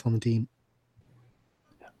them both on the team?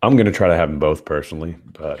 I'm going to try to have them both personally,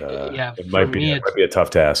 but it might be a tough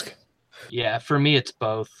task. Yeah, for me, it's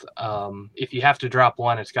both. If you have to drop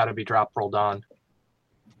one, it's got to be drop Roldan.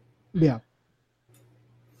 Yeah.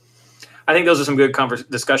 I think those are some good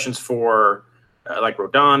discussions for like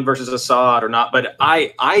Roldan versus Assad or not. But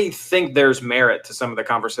I think there's merit to some of the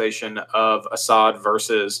conversation of Assad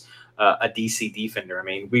versus a DC defender.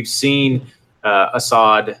 We've seen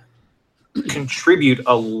Assad contribute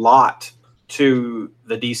a lot to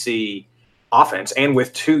the DC offense, and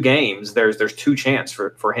with 2 games, there's 2 chance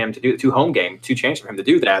for him to do 2 home game, 2 chance for him to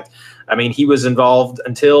do that. He was involved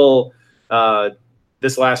until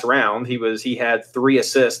this last round. He had 3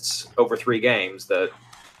 assists over 3 games, the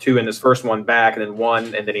 2 in his first one back, and then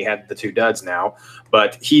 1, and then he had the 2 duds now.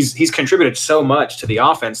 But he's contributed so much to the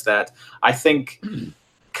offense that I think,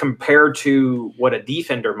 compared to what a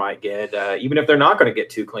defender might get, even if they're not going to get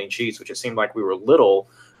 2 clean sheets, which it seemed like we were a little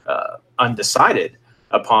undecided,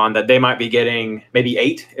 upon that they might be getting maybe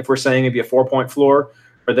 8 if we're saying maybe a 4-point floor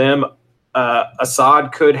for them.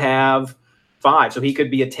 Assad could have 5, so he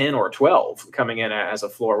could be a 10 or a 12 coming in as a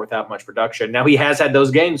floor without much production. Now he has had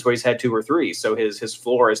those games where he's had 2 or 3, so his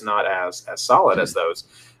floor is not as solid as those.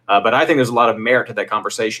 But I think there's a lot of merit to that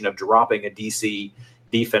conversation of dropping a DC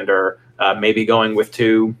defender, maybe going with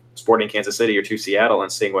 2 Sporting Kansas City or 2 Seattle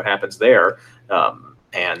and seeing what happens there,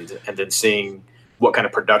 and then seeing what kind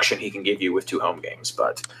of production he can give you with 2 home games.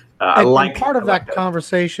 But and part of that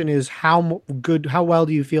conversation is how well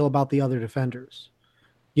do you feel about the other defenders?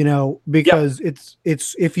 You know, because it's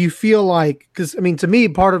if you feel like, because I mean, to me,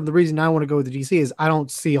 part of the reason I want to go with the DC is I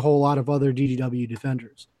don't see a whole lot of other DDW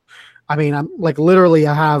defenders. I mean, I'm like literally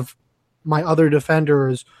I have my other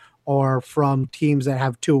defenders are from teams that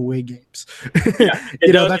have 2 away games.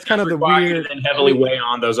 You know, that's kind of the weird and heavily weigh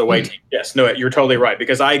on those away teams. Yes, no, you're totally right,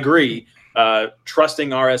 because I agree.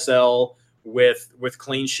 Trusting RSL with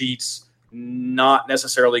clean sheets, not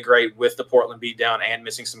necessarily great with the Portland beatdown and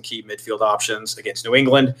missing some key midfield options against New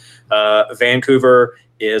England. Vancouver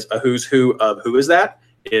is a who's who of who is that,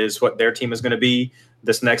 is what their team is going to be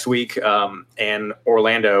this next week. And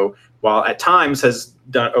Orlando, while at times has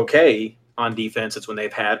done okay on defense, it's when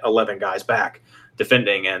they've had 11 guys back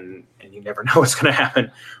defending, and you never know what's going to happen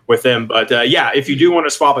with them. But if you do want to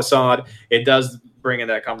swap Assad, it does bring in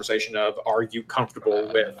that conversation of, are you comfortable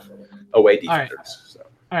with away defenders?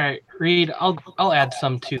 All right, Reed, I'll add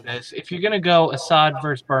some to this. If you're going to go Assad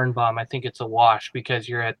versus Birnbaum, I think it's a wash because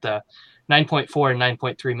you're at the 9.4 and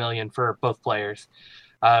 9.3 million for both players,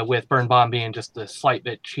 with Birnbaum being just a slight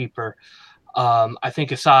bit cheaper. I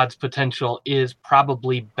think Assad's potential is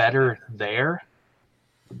probably better there,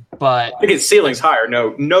 but I think his ceiling's higher.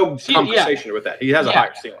 No conversation with that. He has a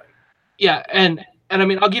higher ceiling. Yeah, and I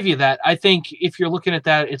mean, I'll give you that. I think if you're looking at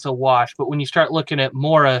that, it's a wash. But when you start looking at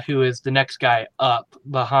Mora, who is the next guy up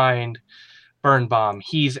behind Birnbaum,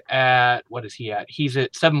 he's at, what is he at? He's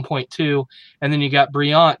at 7.2. And then you got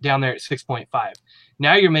Briant down there at 6.5.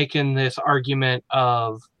 Now you're making this argument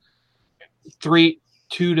of 2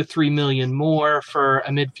 to 3 million more for a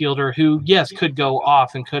midfielder who, yes, could go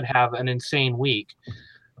off and could have an insane week.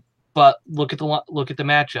 But look at the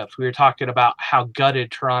matchups. We were talking about how gutted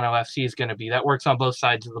Toronto FC is going to be. That works on both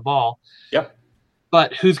sides of the ball. Yep.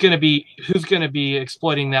 But who's going to be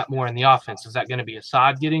exploiting that more in the offense? Is that going to be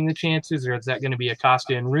Assad getting the chances, or is that going to be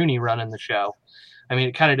Acosta and Rooney running the show? I mean,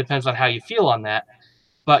 it kind of depends on how you feel on that.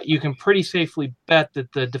 But you can pretty safely bet that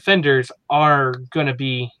the defenders are going to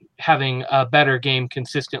be having a better game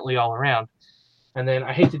consistently all around. And then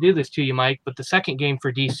I hate to do this to you, Mike, but the second game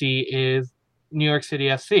for DC is New York City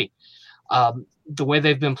FC. The way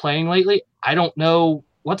they've been playing lately, I don't know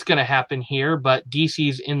what's going to happen here, but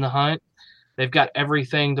DC's in the hunt. They've got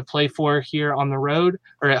everything to play for here on the road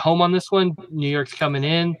or at home on this one. New York's coming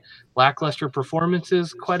in, lackluster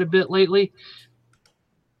performances quite a bit lately.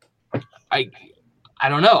 I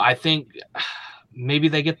don't know. I think maybe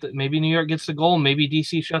maybe New York gets the goal, maybe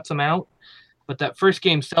DC shuts them out. But that first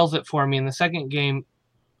game sells it for me. In the second game,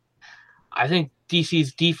 I think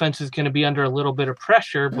DC's defense is going to be under a little bit of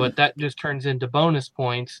pressure, but that just turns into bonus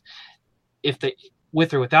points. If they,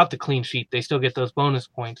 with or without the clean sheet, they still get those bonus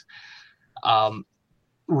points.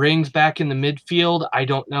 Rings back in the midfield. I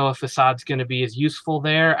don't know if Assad's going to be as useful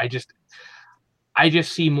there. I just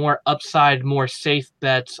see more upside, more safe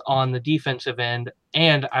bets on the defensive end,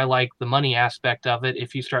 and I like the money aspect of it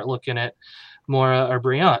if you start looking at Mora or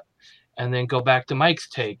Briant. And then go back to Mike's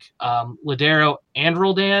take. Ladero and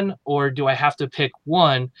Roldan, or do I have to pick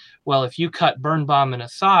one? Well, if you cut Birnbaum and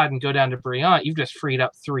Assad and go down to Briant, you've just freed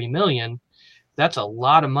up $3 million. That's a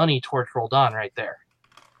lot of money towards Roldan right there.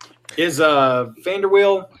 Is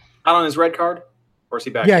Vanderweel out on his red card, or is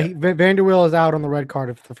he back? Yeah, Vanderweel is out on the red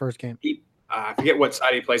card for the first game. I forget what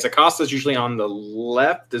side he plays. Acosta's usually on the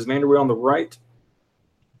left. Is Vanderweel on the right?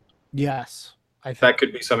 Yes. That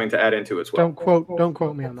could be something to add into as well. Don't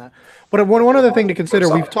quote me on that. But one other thing to consider,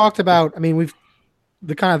 we've talked about. I mean,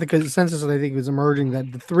 the consensus that I think is emerging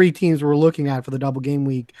that the 3 teams we're looking at for the double game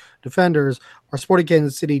week defenders are Sporting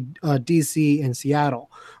Kansas City, DC, and Seattle.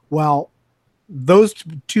 Well, those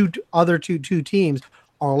two teams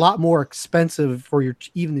are a lot more expensive for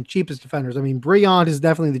even the cheapest defenders. I mean, Briant is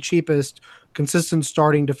definitely the cheapest consistent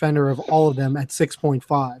starting defender of all of them at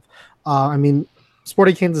 6.5. I mean,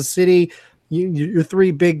 Sporting Kansas City. Your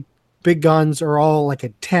 3 big guns are all like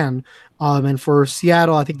at 10. And for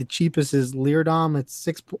Seattle, I think the cheapest is Leerdam at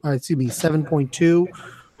 7.2.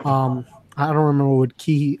 I don't remember what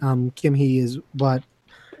Kim he is, but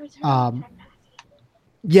I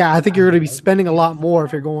think you're going to be spending a lot more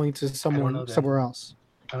if you're going to somewhere else.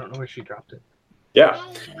 I don't know where she dropped it. Yeah.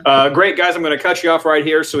 Great, guys. I'm going to cut you off right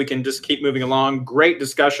here so we can just keep moving along. Great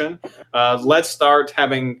discussion. Let's start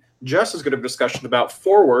having just as good of a discussion about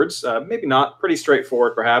forwards. Maybe not. Pretty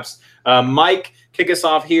straightforward, perhaps. Mike, kick us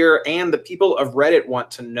off here. And the people of Reddit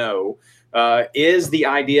want to know, is the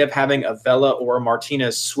idea of having a Vela or a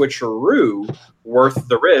Martinez switcheroo worth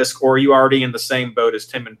the risk, or are you already in the same boat as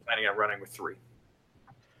Tim and planning on running with 3?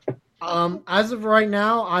 As of right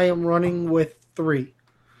now, I am running with 3.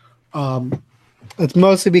 It's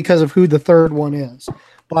mostly because of who the third one is.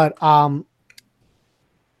 But I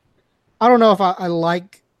don't know if I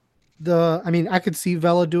like I could see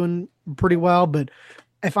Vela doing pretty well, but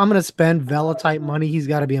if I'm going to spend Vela type money, he's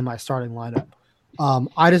got to be in my starting lineup.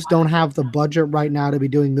 I just don't have the budget right now to be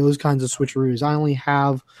doing those kinds of switcheroos. I only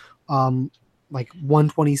have like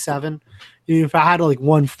 127. If I had like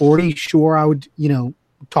 140, sure, I would,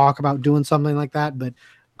 talk about doing something like that, but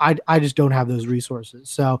I just don't have those resources.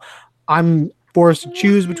 So I'm forced to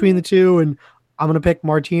choose between the two, and I'm going to pick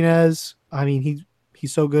Martinez. I mean,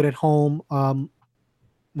 he's so good at home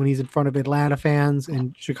when he's in front of Atlanta fans,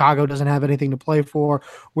 and Chicago doesn't have anything to play for,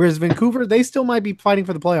 whereas Vancouver, they still might be fighting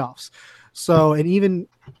for the playoffs. So, and even,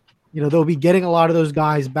 they'll be getting a lot of those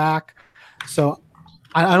guys back. So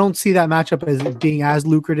I don't see that matchup as being as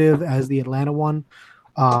lucrative as the Atlanta one.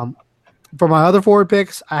 For my other forward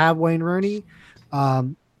picks, I have Wayne Rooney.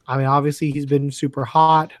 Obviously he's been super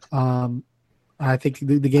hot. I think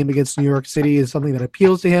the game against New York City is something that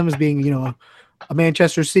appeals to him as being, a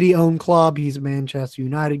Manchester City-owned club. He's a Manchester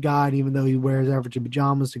United guy, and even though he wears Everton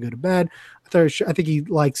pajamas to go to bed, I think he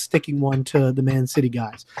likes sticking one to the Man City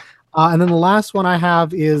guys. And then the last one I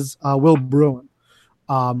have is Will Bruin.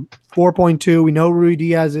 4.2. We know Rui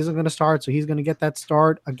Diaz isn't going to start, so he's going to get that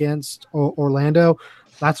start against Orlando.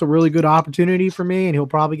 That's a really good opportunity for me, and he'll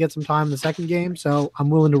probably get some time in the second game, so I'm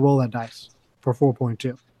willing to roll that dice for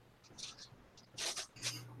 4.2.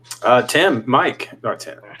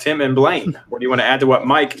 Tim and Blaine, what do you want to add to what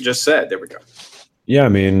Mike just said? There we go. Yeah, I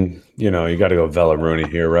mean, you got to go Vela Rooney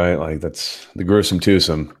here, right? Like, that's the gruesome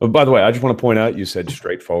twosome. Oh, by the way, I just want to point out, you said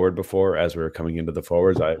straightforward before as we were coming into the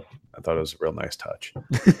forwards. I thought it was a real nice touch.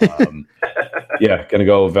 Yeah, going to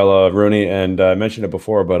go Vela Rooney, and I mentioned it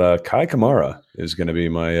before, but Kai Kamara is going to be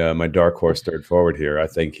my dark horse third forward here. I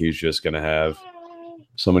think he's just going to have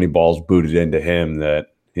so many balls booted into him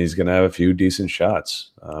that he's going to have a few decent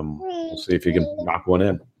shots. We'll see if he can knock one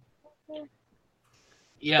in.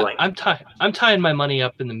 Yeah, I'm tying my money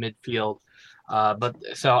up in the midfield, but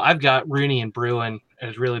so I've got Rooney and Bruin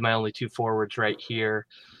as really my only 2 forwards right here.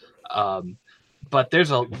 But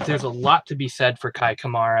there's a lot to be said for Kai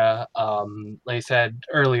Kamara. Like I said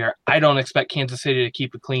earlier, I don't expect Kansas City to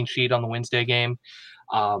keep a clean sheet on the Wednesday game.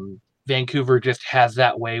 Vancouver just has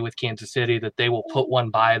that way with Kansas City that they will put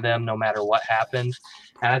one by them no matter what happens.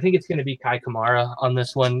 And I think it's going to be Kai Kamara on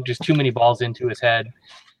this one. Just too many balls into his head.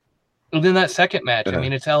 And then that second match, I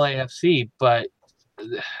mean, it's LAFC, but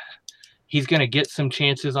he's going to get some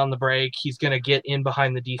chances on the break. He's going to get in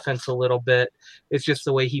behind the defense a little bit. It's just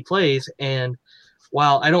the way he plays. And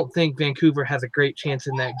while I don't think Vancouver has a great chance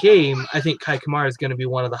in that game, I think Kai Kamara is going to be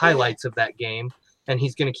one of the highlights of that game, and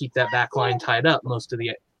he's going to keep that back line tied up most of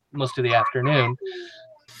the afternoon.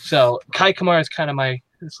 So Kai Kamara is kind of my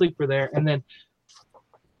sleeper there. And then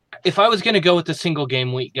if I was going to go with the single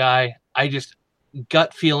game week guy, I just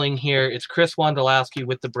gut feeling here, it's Chris Wondolowski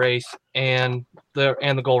with the brace and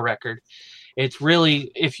the goal record. It's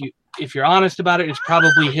really, if you're honest about it, it's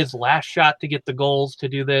probably his last shot to get the goals to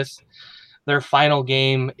do this. Their final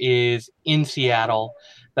game is in Seattle.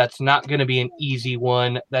 That's not going to be an easy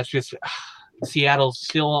one. That's just Seattle's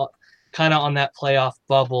still kind of on that playoff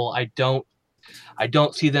bubble. I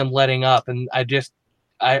don't see them letting up, and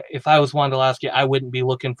if I was Wondolowski, I wouldn't be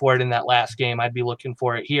looking for it in that last game. I'd be looking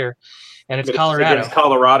for it here. And it's Colorado. Against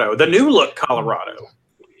Colorado. The new look Colorado.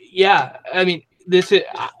 Yeah. I mean, this is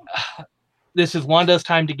Wanda's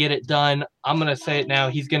time to get it done. I'm going to say it now.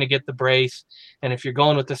 He's going to get the brace. And if you're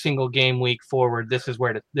going with the single game week forward, this is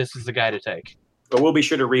the guy to take. But we'll be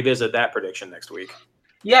sure to revisit that prediction next week.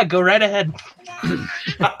 Yeah, go right ahead.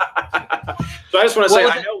 So I just want to say,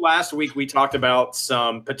 I know last week we talked about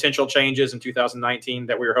some potential changes in 2019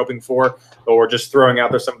 that we were hoping for, but we're just throwing out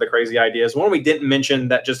there some of the crazy ideas. One we didn't mention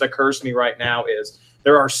that just occurs to me right now is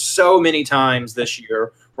there are so many times this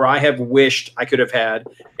year where I have wished I could have had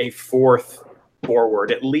a 4th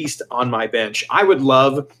forward, at least on my bench. I would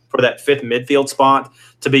love for that 5th midfield spot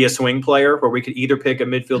to be a swing player where we could either pick a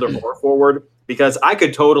midfielder or a forward, because I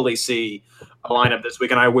could totally see a lineup this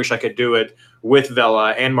week, and I wish I could do it with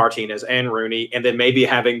Vela and Martinez and Rooney, and then maybe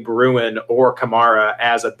having Bruin or Kamara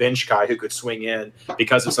as a bench guy who could swing in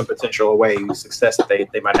because of some potential away success that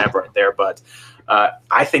they might have right there. But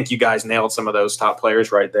I think you guys nailed some of those top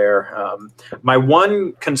players right there. My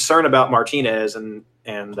one concern about Martinez, and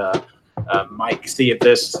Mike, see if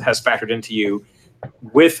this has factored into you,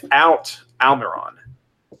 without Almiron,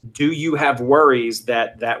 do you have worries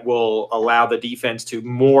that will allow the defense to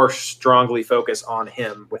more strongly focus on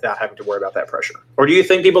him without having to worry about that pressure? Or do you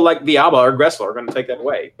think people like Villalba or Gressler are going to take that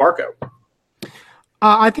away? Barco?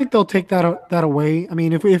 I think they'll take that away. I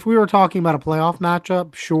mean, if we were talking about a playoff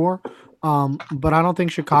matchup, sure. But I don't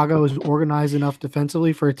think Chicago is organized enough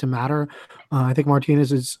defensively for it to matter. I think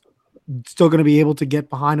Martinez is still going to be able to get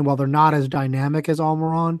behind him while they're not as dynamic as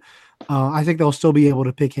Almiron. I think they'll still be able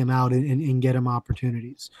to pick him out and get him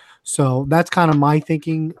opportunities. So that's kind of my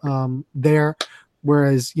thinking there.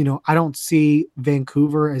 Whereas, I don't see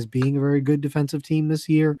Vancouver as being a very good defensive team this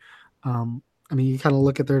year. I mean, you kind of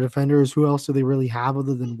look at their defenders. Who else do they really have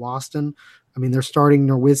other than Waston? I mean, they're starting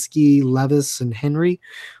Nowitzki, Levis, and Henry.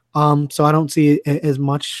 So I don't see as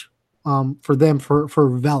much for them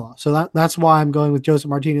for Vela. So that's why I'm going with Joseph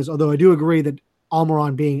Martinez, although I do agree that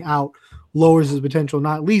Almiron being out lowers his potential,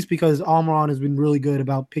 not least because Almiron has been really good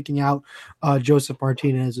about picking out Joseph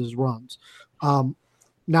Martinez's runs.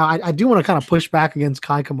 Now, I do want to kind of push back against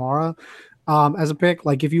Kai Kamara as a pick.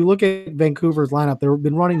 Like, if you look at Vancouver's lineup, they've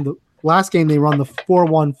been running the last game, they run the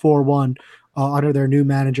 4-1-4-1 under their new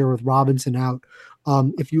manager with Robinson out.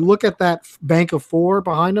 If you look at that bank of four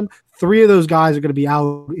behind them, 3 of those guys are going to be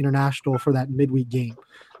out international for that midweek game.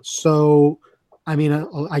 So, I mean,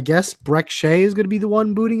 I guess Breck Shea is going to be the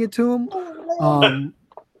one booting it to him.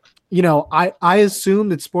 I assume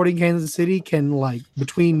that Sporting Kansas City can, like,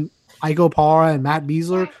 between Ike Opara and Matt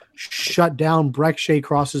Beasler, shut down Breck Shea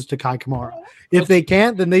crosses to Kai Kamara. If they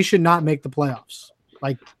can't, then they should not make the playoffs.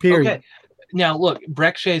 Like, period. Okay. Now, look,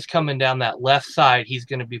 Breck Shea's coming down that left side. He's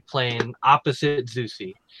going to be playing opposite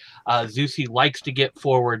Zusi. Zusi likes to get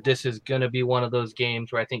forward. This is going to be one of those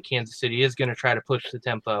games where I think Kansas City is going to try to push the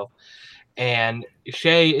tempo. And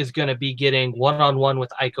Shea is going to be getting one-on-one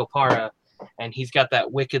with Ike Opara, and he's got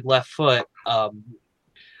that wicked left foot.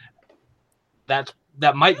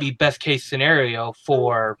 That might be best-case scenario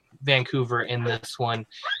for Vancouver in this one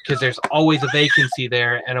because there's always a vacancy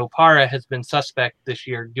there, and Opara has been suspect this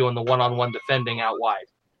year doing the one-on-one defending out wide.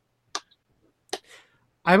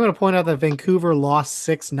 I'm going to point out that Vancouver lost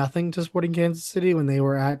 6-0 to Sporting Kansas City when they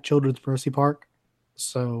were at Children's Mercy Park.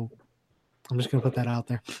 So I'm just going to put that out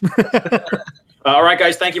there. All right,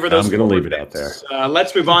 guys, thank you for those. I'm going to leave it out there.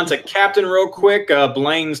 Let's move on to captain real quick.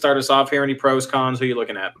 Blaine, start us off here. Any pros, cons? Who are you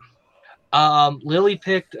looking at? Lily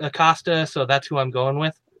picked Acosta, so that's who I'm going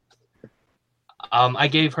with. I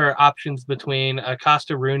gave her options between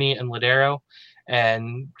Acosta, Rooney, and Ladero,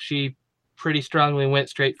 and she pretty strongly went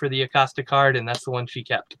straight for the Acosta card, and that's the one she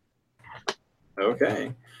kept.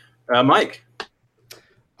 Okay. Mike?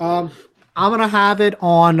 I'm going to have it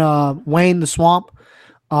on Wayne the Swamp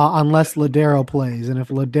unless Ladero plays, and if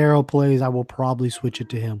Ladero plays, I will probably switch it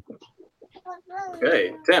to him.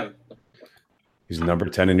 Okay. Tim? He's number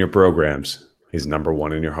 10 in your programs. He's number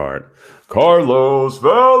 1 in your heart. Carlos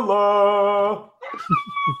Vela.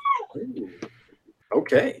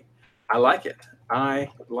 Okay. I like it.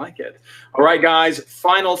 All right, guys.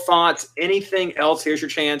 Final thoughts. Anything else? Here's your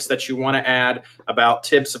chance that you want to add about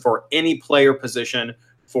tips for any player position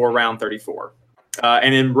for round 34.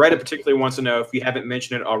 And then Reddit particularly wants to know, if you haven't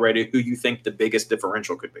mentioned it already, who you think the biggest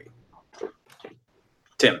differential could be.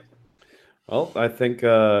 Tim? Well, I think,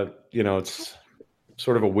 it's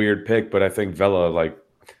sort of a weird pick, but I think Vela,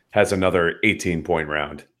 has another 18-point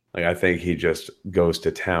round. I think he just goes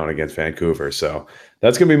to town against Vancouver. So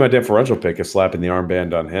that's going to be my differential pick, is slapping the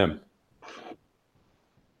armband on him.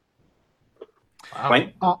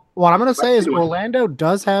 What I'm going to say is Orlando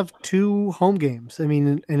does have 2 home games. I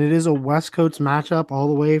mean, and it is a West Coast matchup all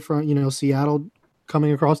the way from, Seattle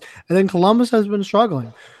coming across. And then Columbus has been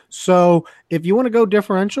struggling. So if you want to go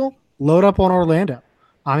differential, load up on Orlando.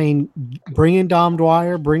 I mean, bring in Dom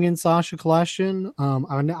Dwyer, bring in Sasha Collection.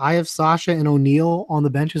 I have Sasha and O'Neal on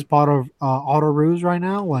the bench as part of Auto Ruse right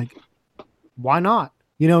now. Why not?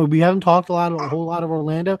 We haven't talked a whole lot of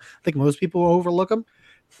Orlando. I think most people overlook them.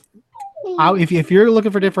 If you're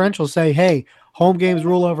looking for differential, say, hey, home games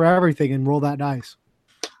rule over everything, and roll that dice.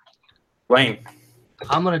 Wayne?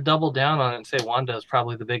 I'm going to double down on it and say Wanda is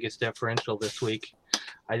probably the biggest differential this week.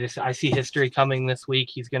 I see history coming this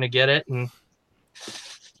week. He's going to get it, and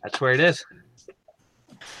that's where it is.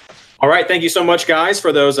 All right, thank you so much, guys,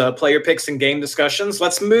 for those player picks and game discussions.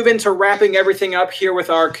 Let's move into wrapping everything up here with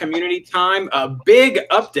our community time. A big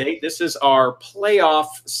update. This is our playoff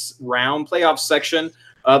section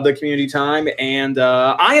of the community time, and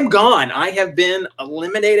I am gone. I have been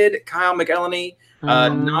eliminated. Kyle McElhenney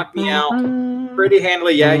knocked me out pretty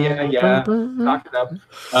handily. Yeah. Knocked it up.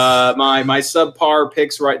 My subpar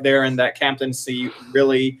picks right there in that captaincy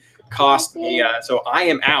really cost me. So I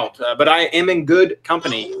am out, but I am in good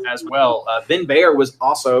company as well. Ben Bayer was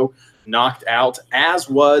also knocked out, as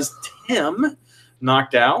was Tim,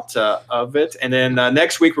 knocked out of it. And then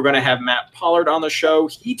next week, we're going to have Matt Pollard on the show.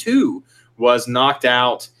 He, too, was knocked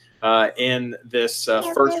out in this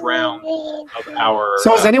first round of our...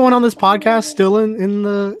 So is anyone on this podcast still in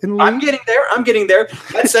the league? I'm getting there.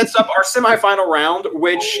 That sets up our semifinal round,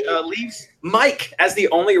 which leaves Mike as the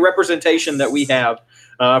only representation that we have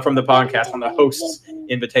from the podcast on the hosts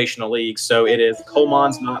invitational league. So it is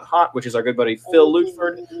Coleman's Not Hot, which is our good buddy Phil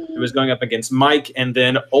Lutford, who is going up against Mike, and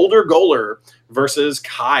then Older Goaler versus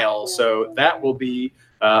Kyle. So that will be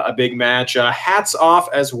a big match. Hats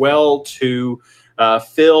off as well to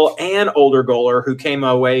Phil and Older Goaler, who came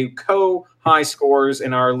away co-high scores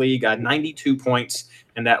in our league, 92 points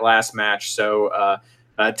in that last match. So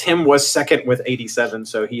Tim was second with 87,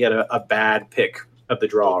 so he had a bad pick of the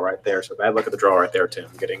draw right there. So bad luck at the draw right there, Tim,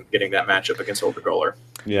 getting that matchup against Older Goaler.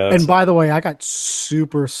 Yeah. And by the way, I got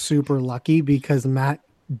super, super lucky because Matt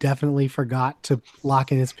definitely forgot to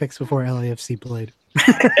lock in his picks before LAFC played.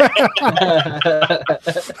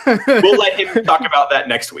 We'll let him talk about that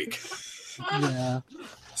next week. Yeah.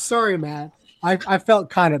 Sorry, Matt. I felt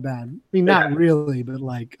kind of bad. I mean, not really, but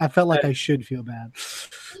I felt like I should feel bad.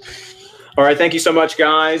 All right, thank you so much,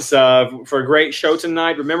 guys, for a great show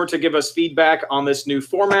tonight. Remember to give us feedback on this new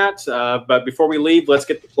format. But before we leave, let's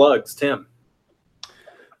get the plugs. Tim.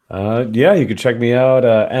 You can check me out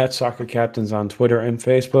at Soccer Captains on Twitter and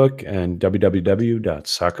Facebook, and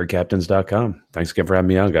www.soccercaptains.com. Thanks again for having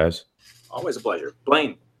me on, guys. Always a pleasure.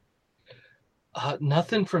 Blaine.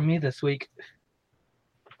 Nothing from me this week.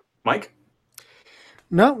 Mike?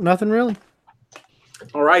 No, nothing really.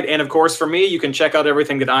 All right. And, of course, for me, you can check out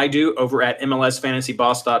everything that I do over at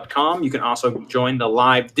MLSFantasyBoss.com. You can also join the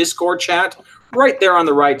live Discord chat right there on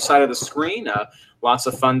the right side of the screen. Lots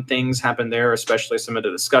of fun things happen there, especially some of the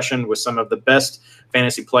discussion with some of the best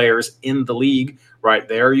fantasy players in the league right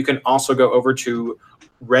there. You can also go over to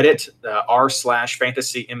Reddit,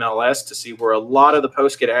 r/fantasymls, to see where a lot of the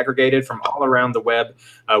posts get aggregated from all around the web,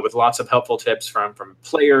 with lots of helpful tips from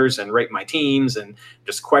players and rate my teams and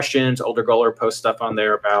just questions. Older Goaler posts stuff on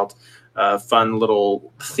there about fun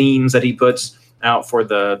little themes that he puts out for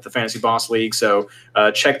the Fantasy Boss League. So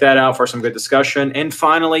check that out for some good discussion. And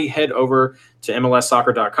finally, head over to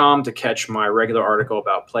MLSsoccer.com to catch my regular article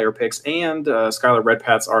about player picks and Skylar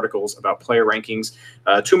Redpath's articles about player rankings.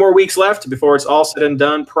 2 more weeks left before it's all said and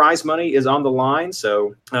done. Prize money is on the line.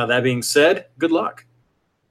 So that being said, good luck.